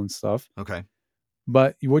rumble and stuff. Okay.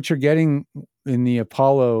 But what you're getting in the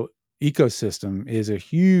Apollo ecosystem is a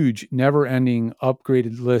huge, never-ending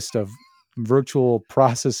upgraded list of virtual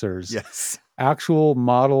processors. Yes. Actual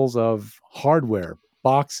models of hardware,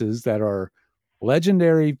 boxes that are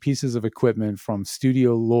legendary pieces of equipment from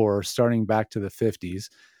studio lore starting back to the 50s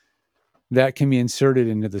that can be inserted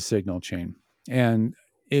into the signal chain. And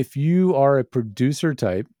if you are a producer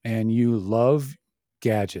type and you love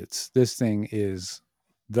gadgets, this thing is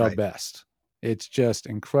the best. It's just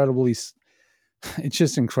incredible.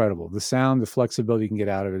 The sound, the flexibility you can get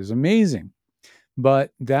out of it is amazing.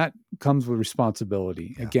 But that comes with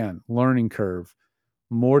responsibility. Yeah. Again, learning curve,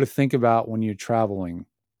 more to think about when you're traveling,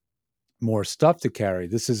 more stuff to carry.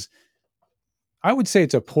 I would say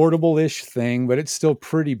it's a portable-ish thing, but it's still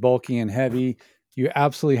pretty bulky and heavy. You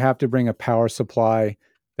absolutely have to bring a power supply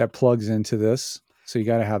that plugs into this. So you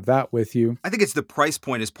got to have that with you. I think it's the price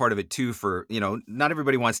point is part of it too for, not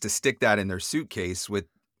everybody wants to stick that in their suitcase.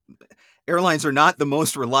 Airlines are not the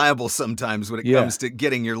most reliable sometimes when it comes to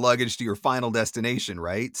getting your luggage to your final destination,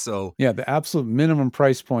 right? So yeah, the absolute minimum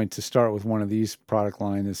price point to start with one of these product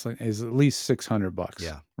lines is at least $600.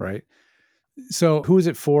 Yeah. Right. So who is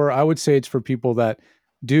it for? I would say it's for people that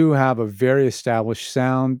do have a very established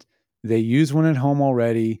sound. They use one at home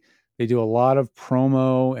already. They do a lot of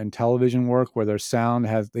promo and television work where their sound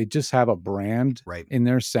they just have a brand in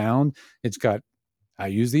their sound. I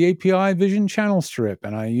use the API Vision channel strip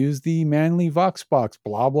and I use the Manley Voxbox,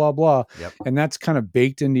 blah, blah, blah. Yep. And that's kind of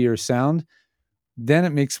baked into your sound. Then it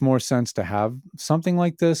makes more sense to have something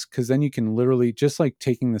like this because then you can literally, just like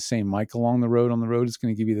taking the same mic along the road on the road is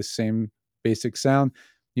going to give you the same basic sound.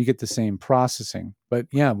 You get the same processing. But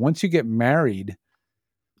yeah, once you get married,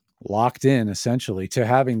 locked in essentially to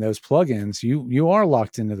having those plugins, you are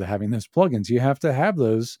locked into having those plugins. You have to have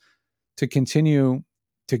those to continue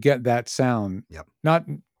to get that sound. Yep.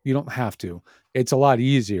 You don't have to. It's a lot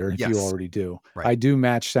easier if you already do. Right. I do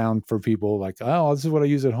match sound for people like, oh, this is what I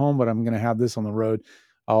use at home, but I'm going to have this on the road.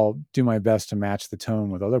 I'll do my best to match the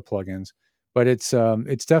tone with other plugins. But it's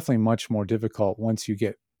definitely much more difficult once you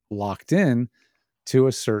get locked in to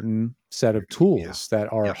a certain set of tools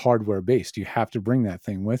that are hardware based. You have to bring that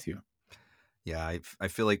thing with you. Yeah, I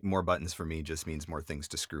feel like more buttons for me just means more things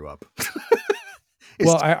to screw up.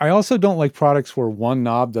 Well, I also don't like products where one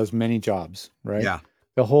knob does many jobs, right? Yeah.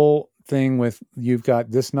 The whole thing with you've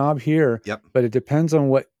got this knob here, but it depends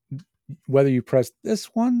on whether you press this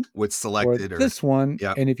one, what's selected, or this one.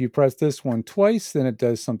 Yep. And if you press this one twice, then it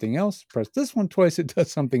does something else. Press this one twice, it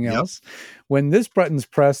does something else. When this button's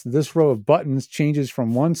pressed, this row of buttons changes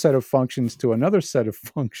from one set of functions to another set of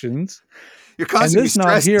functions. You're causing me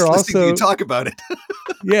stress here listening to you talk about it.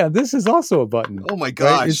 Yeah, this is also a button. Oh my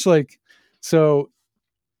gosh. Right? It's like, so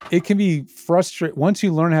it can be frustrating. Once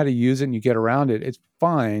you learn how to use it and you get around it, it's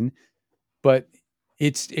fine, but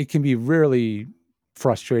it can be really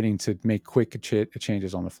frustrating to make quick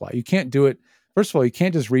changes on the fly. You can't do it. First of all, you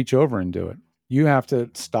can't just reach over and do it. You have to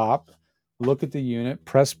stop, look at the unit,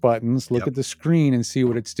 press buttons, look at the screen and see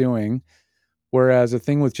what it's doing. Whereas a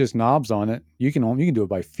thing with just knobs on it, you can do it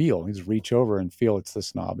by feel. You just reach over and feel it's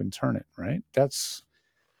this knob and turn it, right? That's,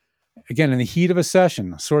 again, in the heat of a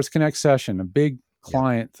session, a Source Connect session, a big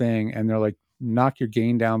client thing, and they're like, knock your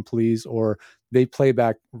gain down, please. Or they play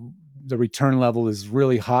back, the return level is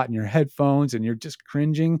really hot in your headphones and you're just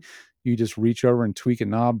cringing. You just reach over and tweak a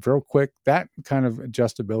knob real quick. That kind of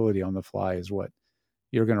adjustability on the fly is what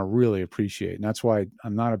you're going to really appreciate. And that's why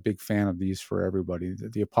I'm not a big fan of these for everybody.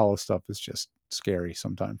 The Apollo stuff is just scary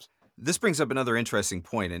sometimes. This brings up another interesting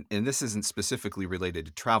point, and this isn't specifically related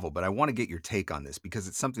to travel, but I want to get your take on this because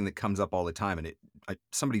it's something that comes up all the time, and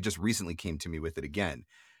somebody just recently came to me with it again.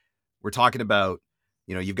 We're talking about,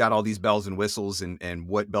 you've got all these bells and whistles, and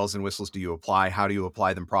what bells and whistles do you apply? How do you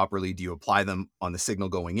apply them properly? Do you apply them on the signal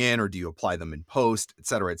going in, or do you apply them in post, et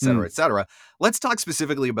cetera, et cetera, et cetera? Let's talk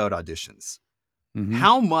specifically about auditions. Mm-hmm.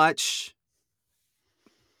 How much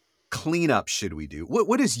cleanup should we do?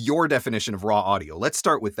 What is your definition of raw audio? Let's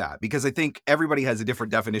start with that, because I think everybody has a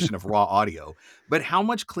different definition of raw audio. But how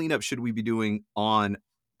much cleanup should we be doing on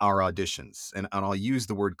our auditions? And I'll use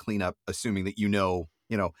the word cleanup, assuming that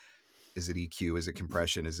is it EQ? Is it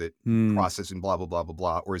compression? Is it processing, blah, blah, blah, blah,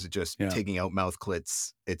 blah? Or is it just taking out mouth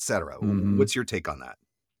clits, et cetera? Mm-hmm. What's your take on that?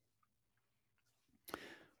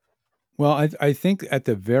 Well, I think at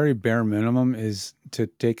the very bare minimum is to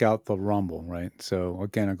take out the rumble, right? So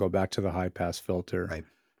again, I go back to the high pass filter. Right.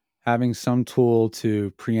 Having some tool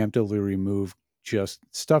to preemptively remove just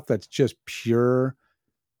stuff that's just pure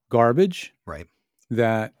garbage. Right.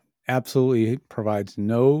 That absolutely provides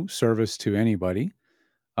no service to anybody.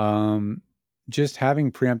 Just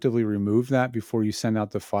having preemptively removed that before you send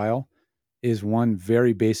out the file is one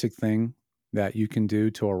very basic thing that you can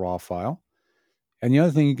do to a raw file. And the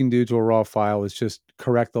other thing you can do to a raw file is just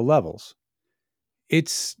correct the levels.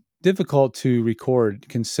 It's difficult to record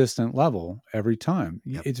consistent level every time.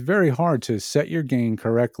 Yep. It's very hard to set your gain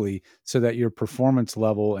correctly so that your performance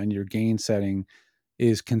level and your gain setting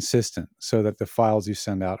is consistent so that the files you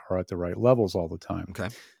send out are at the right levels all the time. Okay.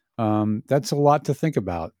 That's a lot to think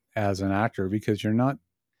about as an actor, because you're not,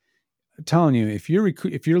 I'm telling you, if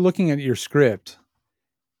you're looking at your script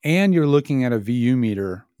and you're looking at a VU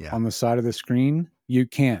meter on the side of the screen, you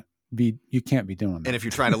can't be doing that. And if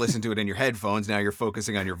you're trying to listen to it in your headphones, now you're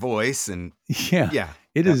focusing on your voice, and it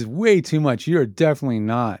is way too much. You're definitely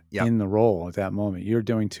not in the role at that moment. You're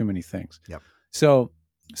doing too many things. Yep. So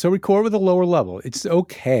record with a lower level. It's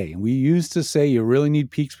okay. We used to say you really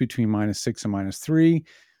need peaks between -6 and -3.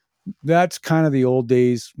 That's kind of the old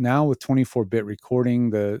days. Now with 24-bit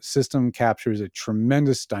recording, the system captures a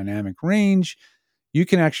tremendous dynamic range. You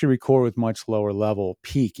can actually record with much lower level,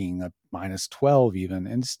 peaking at -12 even,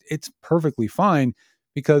 and it's perfectly fine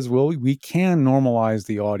because we can normalize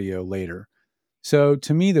the audio later. So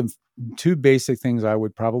to me, the two basic things I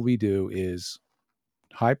would probably do is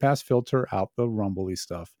high pass filter out the rumbly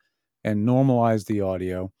stuff and normalize the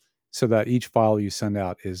audio so that each file you send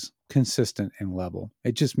out is consistent and level.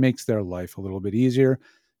 It just makes their life a little bit easier.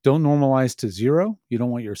 Don't normalize to 0. You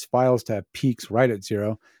don't want your files to have peaks right at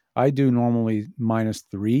 0. I do normally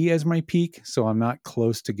 -3 as my peak, so I'm not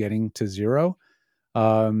close to getting to 0.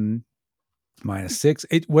 -6,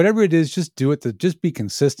 whatever it is, just do it. Just be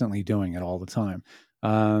consistently doing it all the time.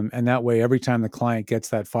 And that way, every time the client gets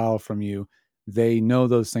that file from you, they know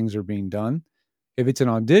those things are being done. If it's an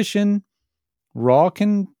audition, raw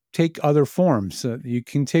can take other forms. You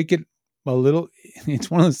can take it a little.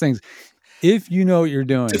 It's one of those things. If you know what you're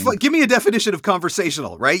doing. Just give me a definition of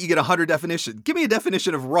conversational, right? You get 100 definitions. Give me a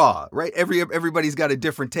definition of raw, right? Everybody's got a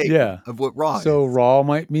different take of what raw is. So raw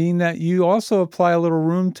might mean that you also apply a little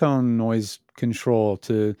room tone noise control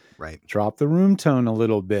to drop the room tone a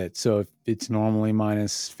little bit. So if it's normally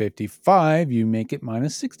 -55, you make it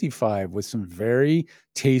 -65 with some very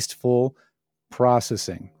tasteful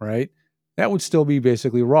processing, right? That would still be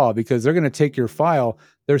basically raw because they're going to take your file.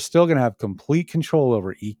 They're still going to have complete control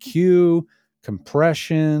over EQ,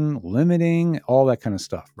 compression, limiting, all that kind of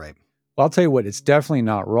stuff. Right. Well, I'll tell you what, it's definitely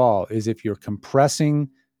not raw is if you're compressing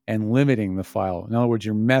and limiting the file. In other words,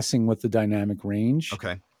 you're messing with the dynamic range.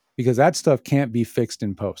 Okay. Because that stuff can't be fixed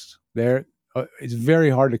in post. It's very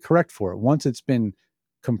hard to correct for it. Once it's been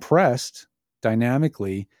compressed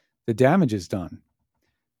dynamically, the damage is done.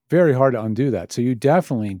 Very hard to undo that. So you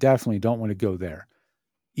definitely don't want to go there.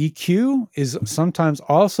 EQ is sometimes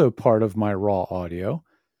also part of my raw audio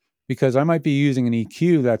because I might be using an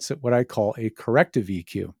EQ that's what I call a corrective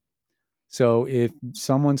EQ. So if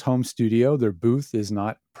someone's home studio, their booth is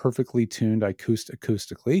not perfectly tuned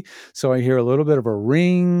acoustically, so I hear a little bit of a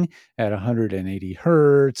ring at 180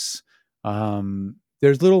 hertz.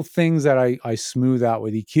 There's little things that I smooth out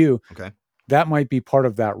with EQ. Okay. That might be part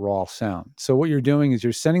of that raw sound. So what you're doing is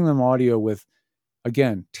you're sending them audio with,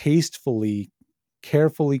 again, tastefully,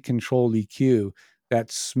 carefully controlled EQ that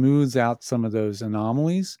smooths out some of those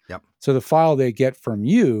anomalies. Yep. So the file they get from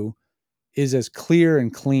you is as clear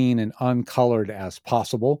and clean and uncolored as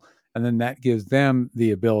possible. And then that gives them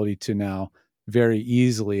the ability to now very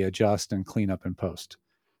easily adjust and clean up in post.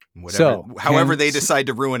 However they decide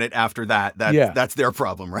to ruin it after that's their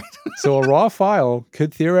problem, right? So a raw file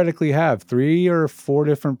could theoretically have 3 or 4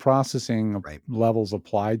 different processing levels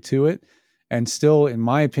applied to it and still, in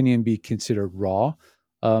my opinion, be considered raw.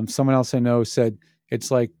 Someone else I know said it's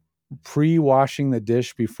like pre-washing the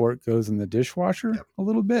dish before it goes in the dishwasher a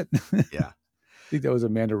little bit. Yeah. I think that was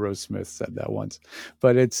Amanda Rose Smith said that once,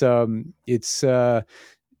 but it's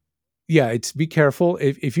be careful.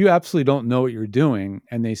 If you absolutely don't know what you're doing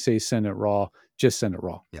and they say send it raw, just send it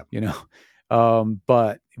raw,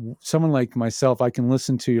 but someone like myself, I can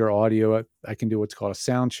listen to your audio. I can do what's called a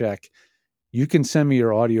sound check. You can send me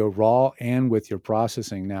your audio raw and with your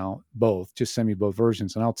processing now, both. Just send me both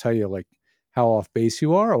versions and I'll tell you like how off base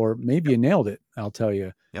you are, or maybe you nailed it. I'll tell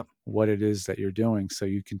you what it is that you're doing so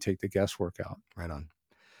you can take the guesswork out. Right on.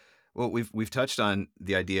 Well, we've touched on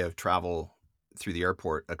the idea of travel through the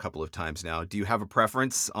airport a couple of times now. Do you have a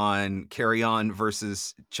preference on carry-on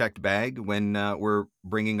versus checked bag when we're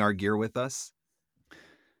bringing our gear with us?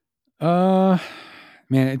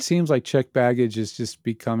 Man, it seems like checked baggage is just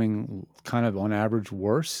becoming kind of on average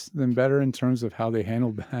worse than better in terms of how they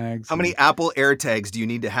handle bags. How many Apple AirTags do you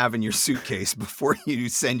need to have in your suitcase before you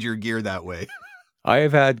send your gear that way? I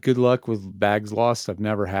have had good luck with bags lost. I've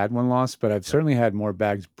never had one lost, but I've certainly had more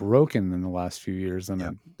bags broken in the last few years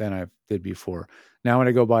than I did before. Now when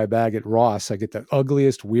I go buy a bag at Ross, I get the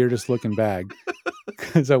ugliest, weirdest looking bag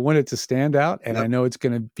because I want it to stand out and I know it's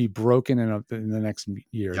going to be broken in the next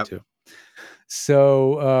year or two.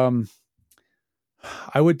 So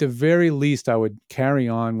I would, at the very least, I would carry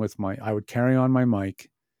on my mic.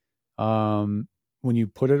 When you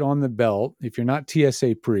put it on the belt, if you're not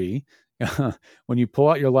TSA pre, when you pull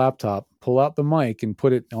out your laptop, pull out the mic and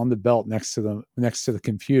put it on the belt next to the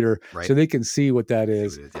computer so they can see what that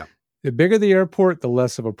is. The bigger the airport, the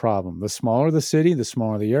less of a problem. The smaller the city, the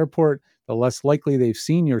smaller the airport, the less likely they've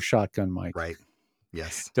seen your shotgun mic. Right.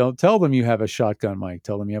 Yes. Don't tell them you have a shotgun mic.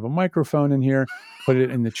 Tell them you have a microphone in here. Put it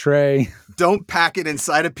in the tray. Don't pack it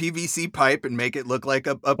inside a PVC pipe and make it look like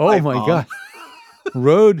a pipe Oh my bomb.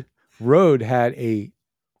 God. Rode had a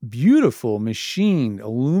beautiful machined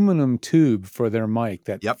aluminum tube for their mic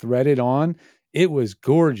that threaded on. It was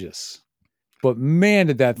gorgeous. But man,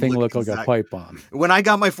 did that thing look like a pipe bomb. When I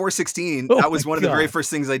got my 416, that was one of the very first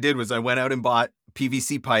things I did was I went out and bought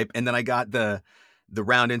PVC pipe and then I got the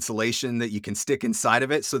round insulation that you can stick inside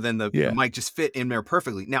of it. So then the mic just fit in there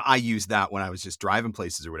perfectly. Now I used that when I was just driving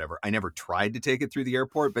places or whatever. I never tried to take it through the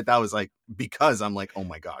airport, but that was like, because I'm like, oh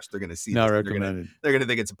my gosh, they're going to see this. They're going to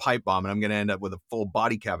think it's a pipe bomb and I'm going to end up with a full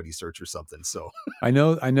body cavity search or something. So I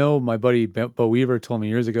know my buddy Bo Weaver told me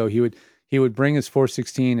years ago, he would bring his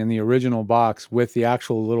 416 in the original box with the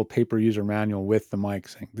actual little paper user manual with the mic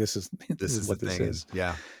saying, this is what this is.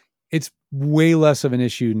 Yeah. It's way less of an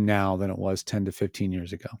issue now than it was 10 to 15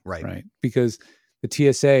 years ago. Right. Because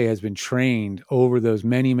the TSA has been trained over those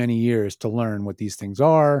many, many years to learn what these things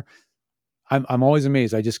are. I'm always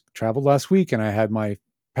amazed. I just traveled last week and I had my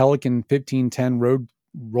Pelican 1510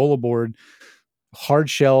 rollerboard hard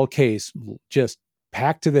shell case just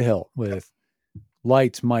packed to the hilt with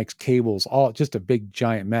lights, mics, cables, all just a big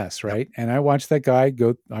giant mess. Right. And I watched that guy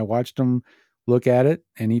I watched him look at it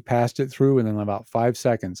and he passed it through in about 5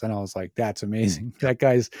 seconds. And I was like, that's amazing. That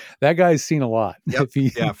guy's seen a lot.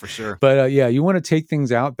 Yeah, for sure. But you want to take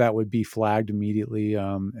things out that would be flagged immediately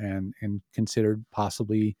and considered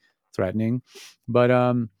possibly threatening. But,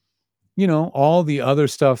 all the other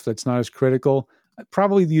stuff that's not as critical,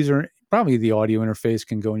 probably the audio interface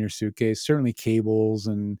can go in your suitcase, certainly cables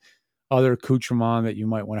and other accoutrement that you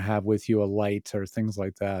might want to have with you, a light or things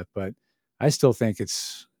like that. But I still think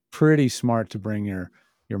it's pretty smart to bring your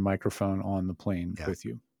microphone on the plane with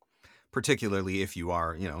you. Particularly if you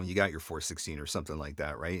are, you got your 416 or something like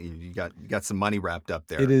that, right? You got some money wrapped up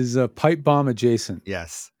there. It is a pipe bomb adjacent.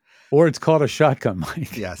 Yes. Or it's called a shotgun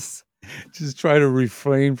mic. Yes. Just try to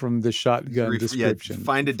refrain from the shotgun description.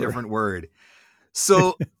 Find a different word.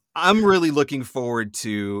 So I'm really looking forward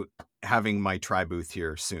to having my Tri booth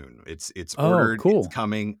here soon. It's Oh, ordered, it's cool.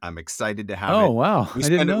 coming. I'm excited to have Oh, it. wow. I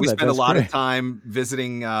didn't know We that. spend a That's lot of great. time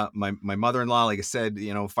visiting my mother-in-law. Like I said,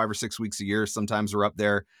 5 or 6 weeks a year. Sometimes we're up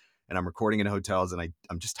there, and I'm recording in hotels, and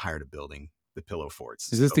I'm just tired of building the pillow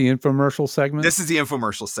forts. Is this So the infomercial segment? this is the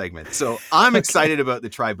infomercial segment. So I'm excited about the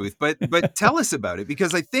Tri booth, but tell us about it,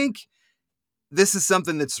 because I think this is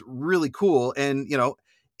something that's really cool. And,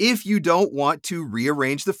 if you don't want to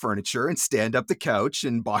rearrange the furniture and stand up the couch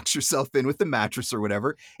and box yourself in with the mattress or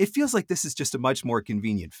whatever, it feels like this is just a much more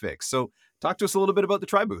convenient fix. So talk to us a little bit about the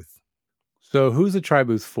Tri booth. So who's the Tri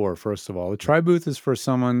booth for, first of all? The Tri booth is for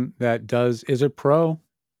someone that is a pro.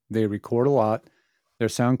 They record a lot. Their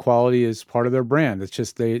sound quality is part of their brand. It's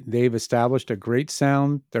just they've established a great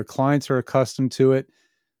sound. Their clients are accustomed to it.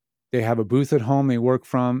 They have a booth at home they work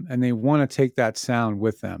from, and they want to take that sound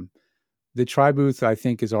with them. The Tri booth, I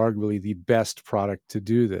think, is arguably the best product to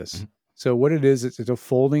do this. Mm-hmm. So what it is, it's a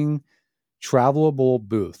folding, travelable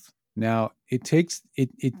booth. Now it takes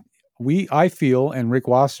I feel, and Rick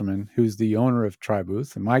Wasserman, who's the owner of Tri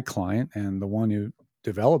booth and my client and the one who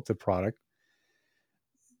developed the product,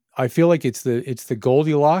 I feel like it's the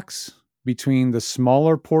Goldilocks between the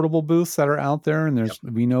smaller portable booths that are out there, and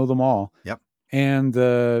we know them all. Yep. And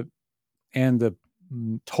the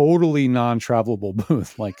totally non-travelable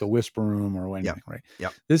booth, like a Whisper Room or anything, right?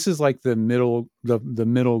 Yep. This is like the middle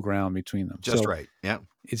ground between them. Just right. Yeah.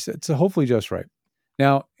 It's hopefully just right.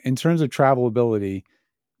 Now, in terms of travelability,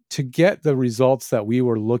 to get the results that we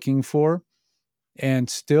were looking for and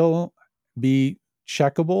still be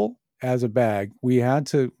checkable as a bag, we had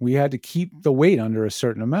to keep the weight under a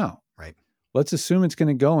certain amount. Right. Let's assume it's going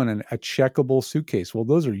to go in a checkable suitcase. Well,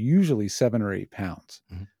 those are usually 7 or 8 pounds.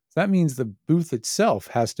 Mm-hmm. That means the booth itself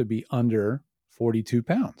has to be under 42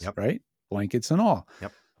 pounds, Yep. right? Blankets and all.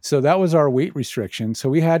 Yep. So that was our weight restriction.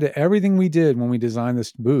 So everything we did when we designed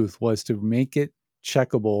this booth was to make it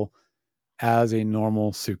checkable as a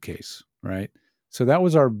normal suitcase, right? So that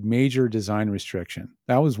was our major design restriction.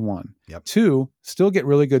 That was one. Yep. 2, still get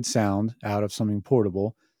really good sound out of something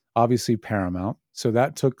portable, obviously paramount. So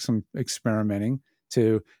that took some experimenting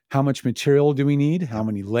to how much material do we need? How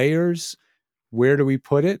many layers? Where do we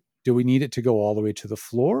put it? Do we need it to go all the way to the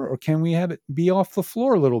floor, or can we have it be off the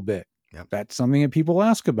floor a little bit? Yep. That's something that people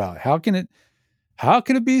ask about. How can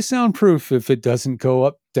it be soundproof if it doesn't go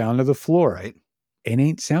up down to the floor? Right. It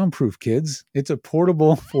ain't soundproof, kids. It's a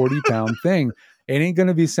portable 40-pound thing. It ain't going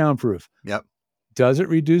to be soundproof. Yep. Does it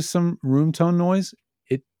reduce some room tone noise?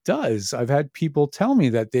 It does. I've had people tell me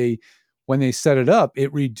that when they set it up,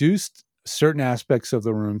 it reduced certain aspects of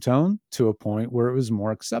the room tone to a point where it was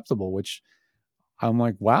more acceptable, which I'm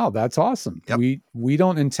like, wow, that's awesome. Yep. We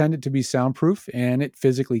don't intend it to be soundproof, and it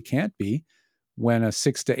physically can't be when a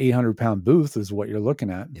 600 to 800 pound booth is what you're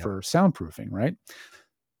looking at for soundproofing, right?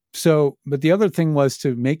 So, but the other thing was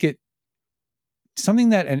to make it something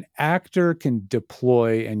that an actor can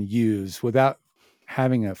deploy and use without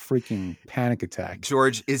having a freaking panic attack.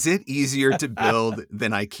 George, is it easier to build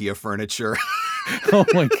than IKEA furniture? Oh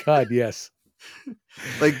my God, yes.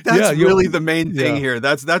 Like that's really the main thing here.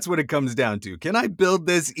 That's what it comes down to. Can I build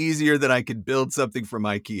this easier than I could build something from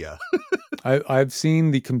IKEA? I've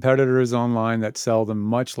seen the competitors online that sell them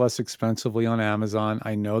much less expensively on Amazon.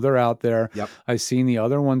 I know they're out there. Yep. I've seen the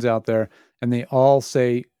other ones out there, and they all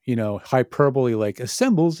say, hyperbole like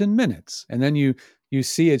assembles in minutes. And then you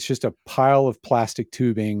see it's just a pile of plastic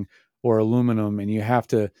tubing or aluminum, and you have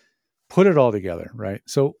to put it all together, right?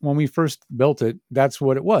 So when we first built it, that's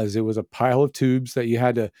what it was. It was a pile of tubes that you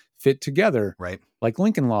had to fit together, right? Like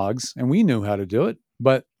Lincoln Logs, and we knew how to do it.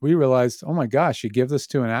 But we realized, oh my gosh, you give this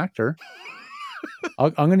to an actor.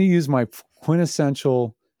 I'm going to use my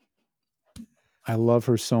quintessential. I love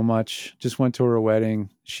her so much. Just went to her wedding.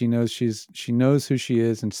 She knows who she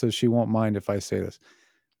is, and so she won't mind if I say this.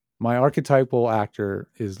 My archetypal actor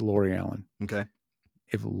is Lori Allen. Okay.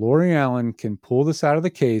 If Lori Allen can pull this out of the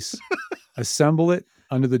case, assemble it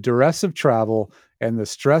under the duress of travel and the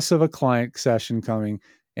stress of a client session coming,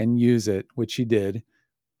 and use it, which she did,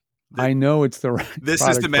 I know it's the right. This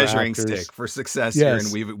is the measuring stick for success here,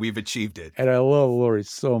 and we've achieved it. And I love Lori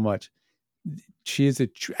so much. She is an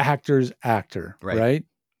actor's actor, right?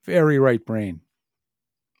 Very right brain.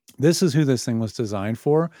 This is who this thing was designed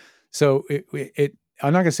for. So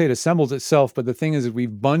I'm not going to say it assembles itself, but the thing is that we've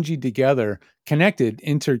bungeed together,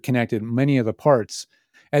 interconnected many of the parts,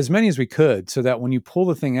 as many as we could, so that when you pull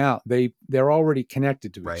the thing out, they're already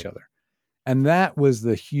connected to each other. And that was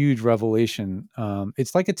the huge revelation.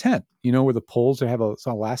 It's like a tent, where the poles have it's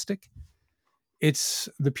elastic.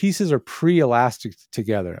 The pieces are pre-elastic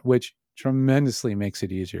together, which tremendously makes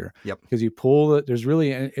it easier. Yep. Because you pull it, it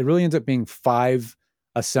really ends up being 5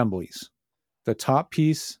 assemblies: the top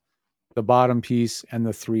piece, the bottom piece, and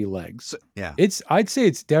the 3 legs. So, yeah, I'd say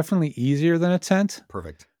it's definitely easier than a tent.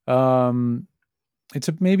 perfect. It's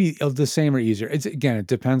maybe the same or easier. It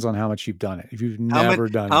depends on how much you've done it. If you've never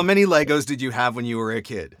done How it, many Legos did you have when you were a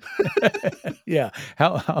kid? yeah.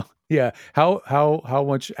 How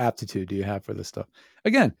much aptitude do you have for this stuff?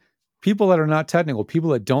 Again, people that are not technical,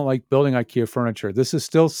 people that don't like building IKEA furniture, this is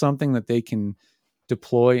still something that they can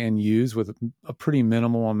deploy and use with a pretty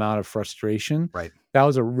minimal amount of frustration. Right. That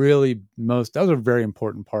was a very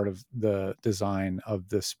important part of the design of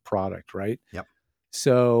this product, right? Yep.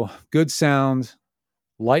 So good sound,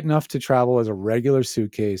 light enough to travel as a regular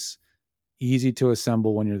suitcase, easy to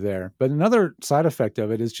assemble when you're there. But another side effect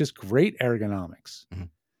of it is just great ergonomics. Mhm.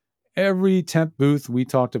 Every tent booth we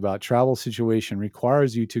talked about, travel situation,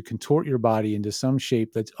 requires you to contort your body into some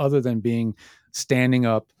shape that's other than being standing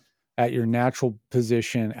up at your natural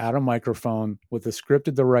position at a microphone with the script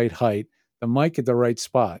at the right height, the mic at the right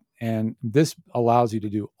spot. And this allows you to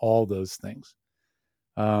do all those things.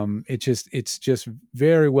 It's just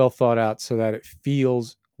very well thought out so that it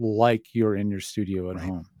feels like you're in your studio at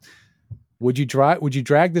home. Would you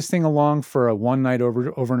drag this thing along for a one night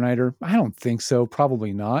overnighter? I don't think so.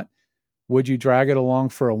 Probably not. Would you drag it along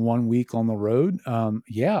for a 1 week on the road?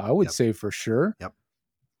 Yeah, I would say for sure. Yep.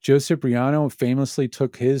 Joe Cipriano famously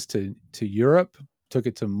took his to Europe, took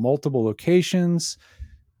it to multiple locations.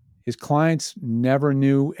 His clients never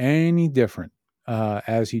knew any different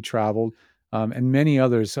as he traveled. And many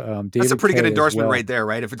others. David That's a pretty good Kay endorsement right there,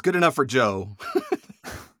 right? If it's good enough for Joe.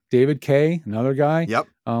 David Kay, another guy. Yep.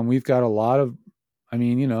 We've got a lot of,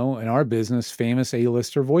 in our business, famous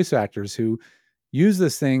A-lister voice actors who use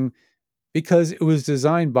this thing because it was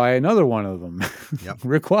designed by another one of them, Yep.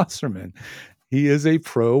 Rick Wasserman. He is a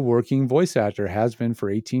pro working voice actor, has been for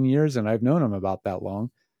 18 years, and I've known him about that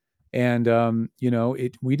long. And,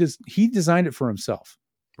 he designed it for himself.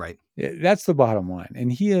 Right. That's the bottom line.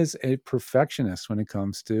 And he is a perfectionist when it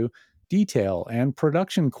comes to detail and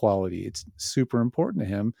production quality. It's super important to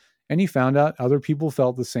him. And he found out other people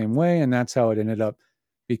felt the same way. And that's how it ended up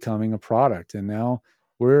becoming a product. And now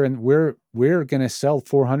we're going to sell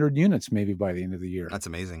 400 units maybe by the end of the year. That's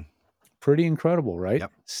amazing. Pretty incredible, right?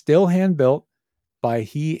 Yep. Still hand built by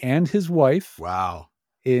he and his wife. Wow.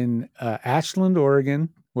 In Ashland, Oregon,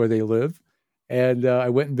 where they live. And I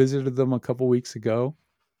went and visited them a couple weeks ago.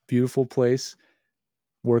 Beautiful place,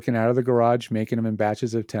 working out of the garage, making them in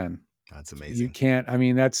batches of 10. That's amazing. You can't,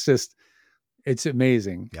 it's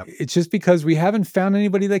amazing. Yep. It's just because we haven't found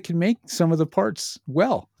anybody that can make some of the parts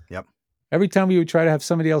well. Yep. Every time we would try to have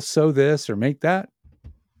somebody else sew this or make that,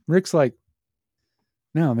 Rick's like,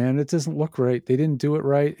 no, man, it doesn't look right. They didn't do it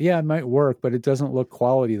right. Yeah, it might work, but it doesn't look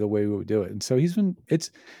quality the way we would do it. And so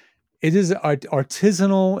it is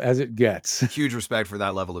artisanal as it gets. Huge respect for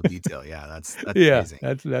that level of detail. Yeah, that's amazing.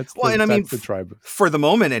 That's the tribe. For the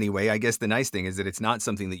moment anyway, I guess the nice thing is that it's not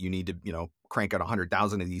something that you need to, crank out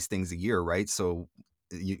 100,000 of these things a year, right? So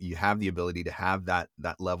you have the ability to have that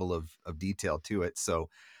level of detail to it. So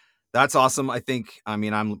that's awesome. I think,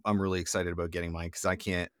 I'm really excited about getting mine because I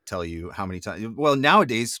can't tell you how many times. Well,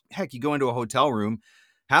 nowadays, heck, you go into a hotel room.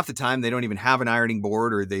 Half the time they don't even have an ironing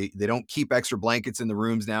board, or they don't keep extra blankets in the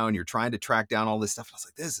rooms now, and you're trying to track down all this stuff. And I was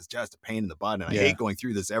like, this is just a pain in the butt, and I hate going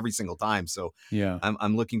through this every single time. So yeah,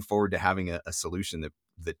 I'm looking forward to having a solution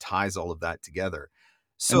that ties all of that together.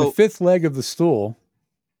 So and the fifth leg of the stool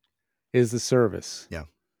is the service. Yeah.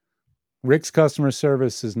 Rick's customer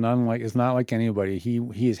service is not like anybody.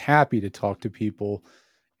 He is happy to talk to people,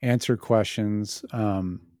 answer questions,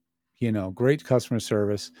 great customer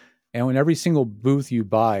service. And when every single booth you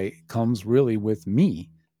buy comes really with me,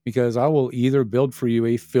 because I will either build for you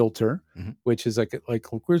a filter, which is like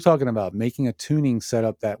we're talking about, making a tuning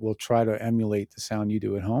setup that will try to emulate the sound you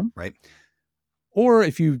do at home. Right. Or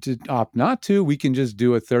if you opt not to, we can just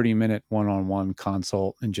do a 30-minute one-on-one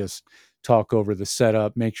consult and just talk over the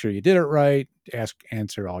setup, make sure you did it right,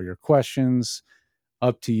 answer all your questions,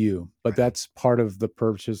 up to you. But that's part of the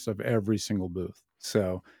purchase of every single booth.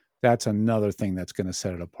 So that's another thing that's going to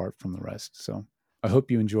set it apart from the rest. So I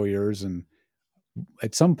hope you enjoy yours. And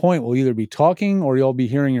at some point, we'll either be talking or you'll be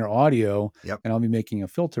hearing your audio. Yep. And I'll be making a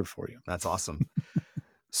filter for you. That's awesome.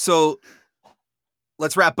 So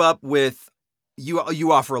let's wrap up with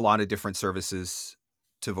you offer a lot of different services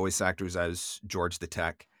to voice actors as George the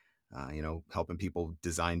Tech, helping people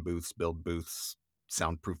design booths, build booths,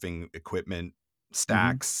 soundproofing equipment,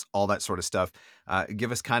 stacks, all that sort of stuff.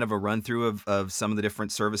 Give us kind of a run through of some of the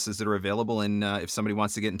different services that are available. And if somebody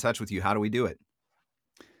wants to get in touch with you, how do we do it?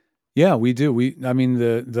 Yeah, we do.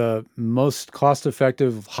 The most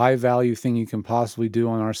cost-effective, high-value thing you can possibly do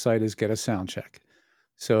on our site is get a sound check.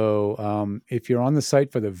 So if you're on the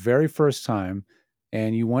site for the very first time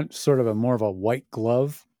and you want sort of more of a white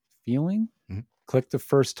glove feeling, click the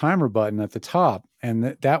first timer button at the top,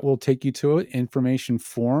 and that will take you to an information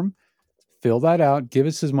form. Fill that out, give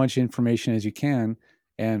us as much information as you can,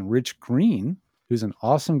 and Rich Green, who's an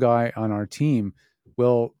awesome guy on our team,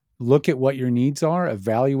 will look at what your needs are,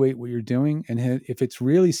 evaluate what you're doing, and if it's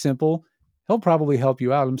really simple, he'll probably help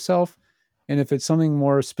you out himself. And if it's something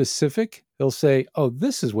more specific, he'll say, oh,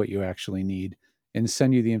 this is what you actually need, and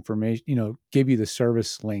send you the information, give you the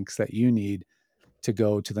service links that you need to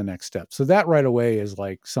go to the next step. So that right away is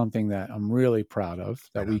like something that I'm really proud of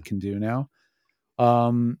that we can do now.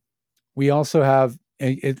 We also have,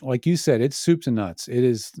 like you said, it's soup to nuts. It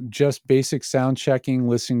is just basic sound checking,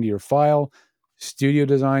 listening to your file, studio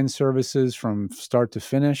design services from start to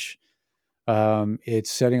finish.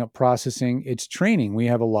 It's setting up processing. It's training. We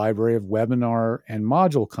have a library of webinar and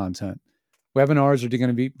module content. Webinars are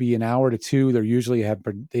going to be an hour to 2. They've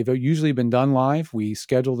usually been done live. We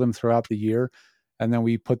schedule them throughout the year, and then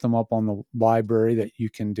we put them up on the library that you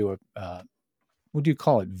can do what do you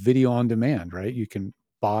call it? Video on demand, right? You can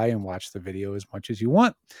buy and watch the video as much as you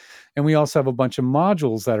want. And we also have a bunch of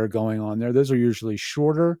modules that are going on there. Those are usually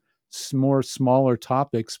shorter, smaller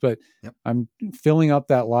topics, but I'm filling up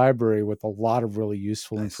that library with a lot of really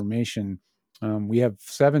useful information. We have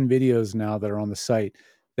 7 videos now that are on the site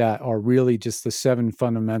that are really just the 7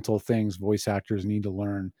 fundamental things voice actors need to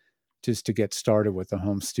learn just to get started with the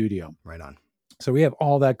home studio. Right on. So we have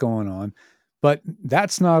all that going on, but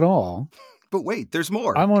that's not all. But wait, there's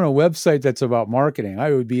more. I'm on a website that's about marketing.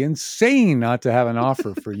 I would be insane not to have an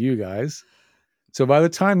offer for you guys. So by the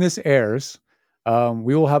time this airs,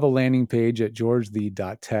 we will have a landing page at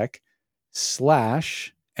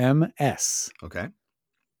georgethe.tech/MS. Okay.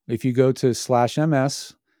 If you go to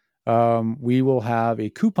 /MS, we will have a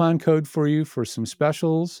coupon code for you for some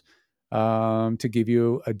specials to give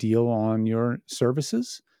you a deal on your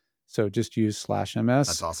services. So just use /MS.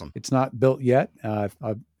 That's awesome. It's not built yet.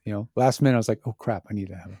 Last minute I was like, oh crap, I need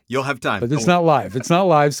to have it. You'll have time. But it's not live. It's not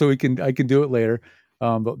live, so I can do it later.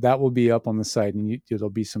 But that will be up on the site, and there'll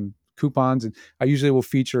be some coupons. And I usually will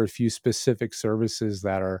feature a few specific services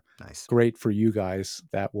that are great for you guys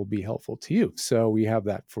that will be helpful to you. So we have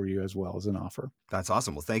that for you as well as an offer. That's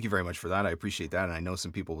awesome. Well, thank you very much for that. I appreciate that. And I know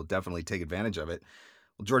some people will definitely take advantage of it.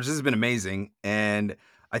 Well, George, this has been amazing. And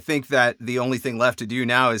I think that the only thing left to do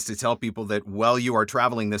now is to tell people that while you are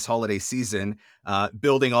traveling this holiday season,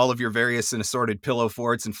 building all of your various and assorted pillow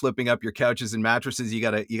forts and flipping up your couches and mattresses, you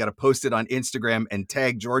gotta post it on Instagram and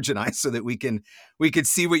tag George and I so that we can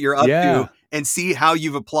see what you're up to and see how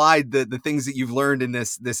you've applied the things that you've learned in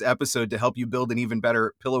this episode to help you build an even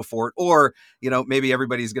better pillow fort. Or, maybe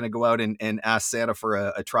everybody's going to go out and ask Santa for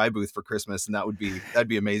a try booth for Christmas. And that'd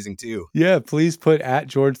be amazing too. Yeah. Please put at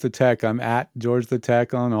George the Tech. I'm at George the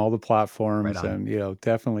Tech on all the platforms, and,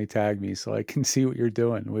 definitely tag me so I can see what you're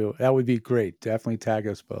doing. That would be great. Definitely tag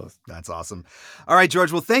us both. That's awesome. All right,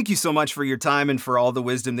 George. Well, thank you so much for your time and for all the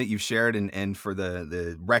wisdom that you've shared and for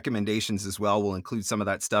the recommendations as well. We'll include some of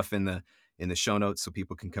that stuff in the show notes so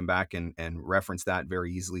people can come back and reference that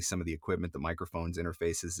very easily. Some of the equipment, the microphones,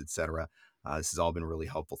 interfaces, etc. This has all been really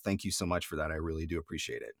helpful. Thank you so much for that. I really do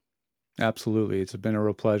appreciate it. Absolutely. It's been a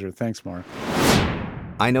real pleasure. Thanks, Mark.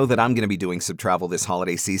 I know that I'm going to be doing some travel this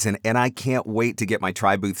holiday season, and I can't wait to get my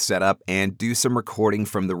try booth set up and do some recording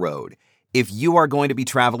from the road. If you are going to be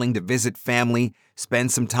traveling to visit family,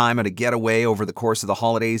 spend some time at a getaway over the course of the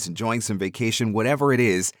holidays, enjoying some vacation, whatever it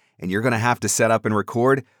is, and you're going to have to set up and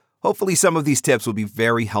record, hopefully some of these tips will be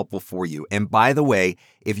very helpful for you. And by the way,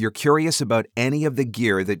 if you're curious about any of the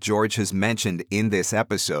gear that George has mentioned in this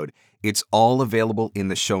episode, it's all available in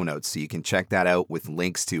the show notes, so you can check that out with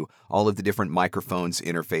links to all of the different microphones,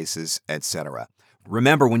 interfaces, etc.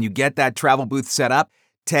 Remember, when you get that travel booth set up,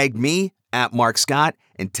 tag me at Mark Scott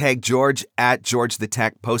and tag George at George the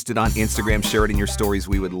Tech. Post it on Instagram, share it in your stories.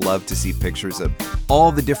 We would love to see pictures of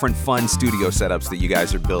all the different fun studio setups that you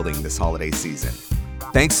guys are building this holiday season.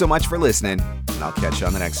 Thanks so much for listening, and I'll catch you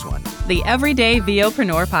on the next one. The Everyday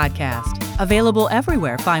VOpreneur Podcast. Available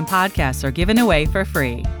everywhere fine podcasts are given away for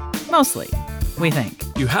free. Mostly, we think.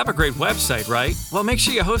 You have a great website, right? Well, make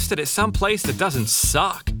sure you host it at some place that doesn't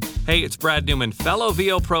suck. Hey, it's Brad Newman, fellow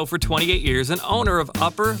VO Pro for 28 years and owner of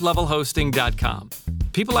UpperLevelHosting.com.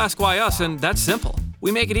 People ask why us, and that's simple.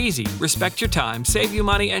 We make it easy, respect your time, save you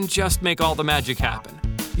money, and just make all the magic happen.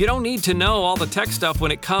 You don't need to know all the tech stuff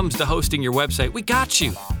when it comes to hosting your website. We got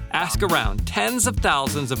you. Ask around. Tens of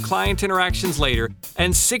thousands of client interactions later,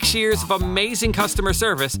 and 6 years of amazing customer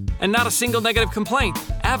service, and not a single negative complaint,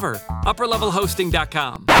 ever.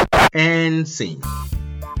 UpperLevelHosting.com. And scene.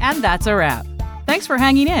 And that's a wrap. Thanks for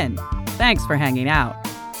hanging in. Thanks for hanging out.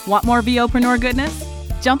 Want more VOpreneur goodness?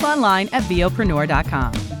 Jump online at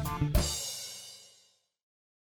VOpreneur.com.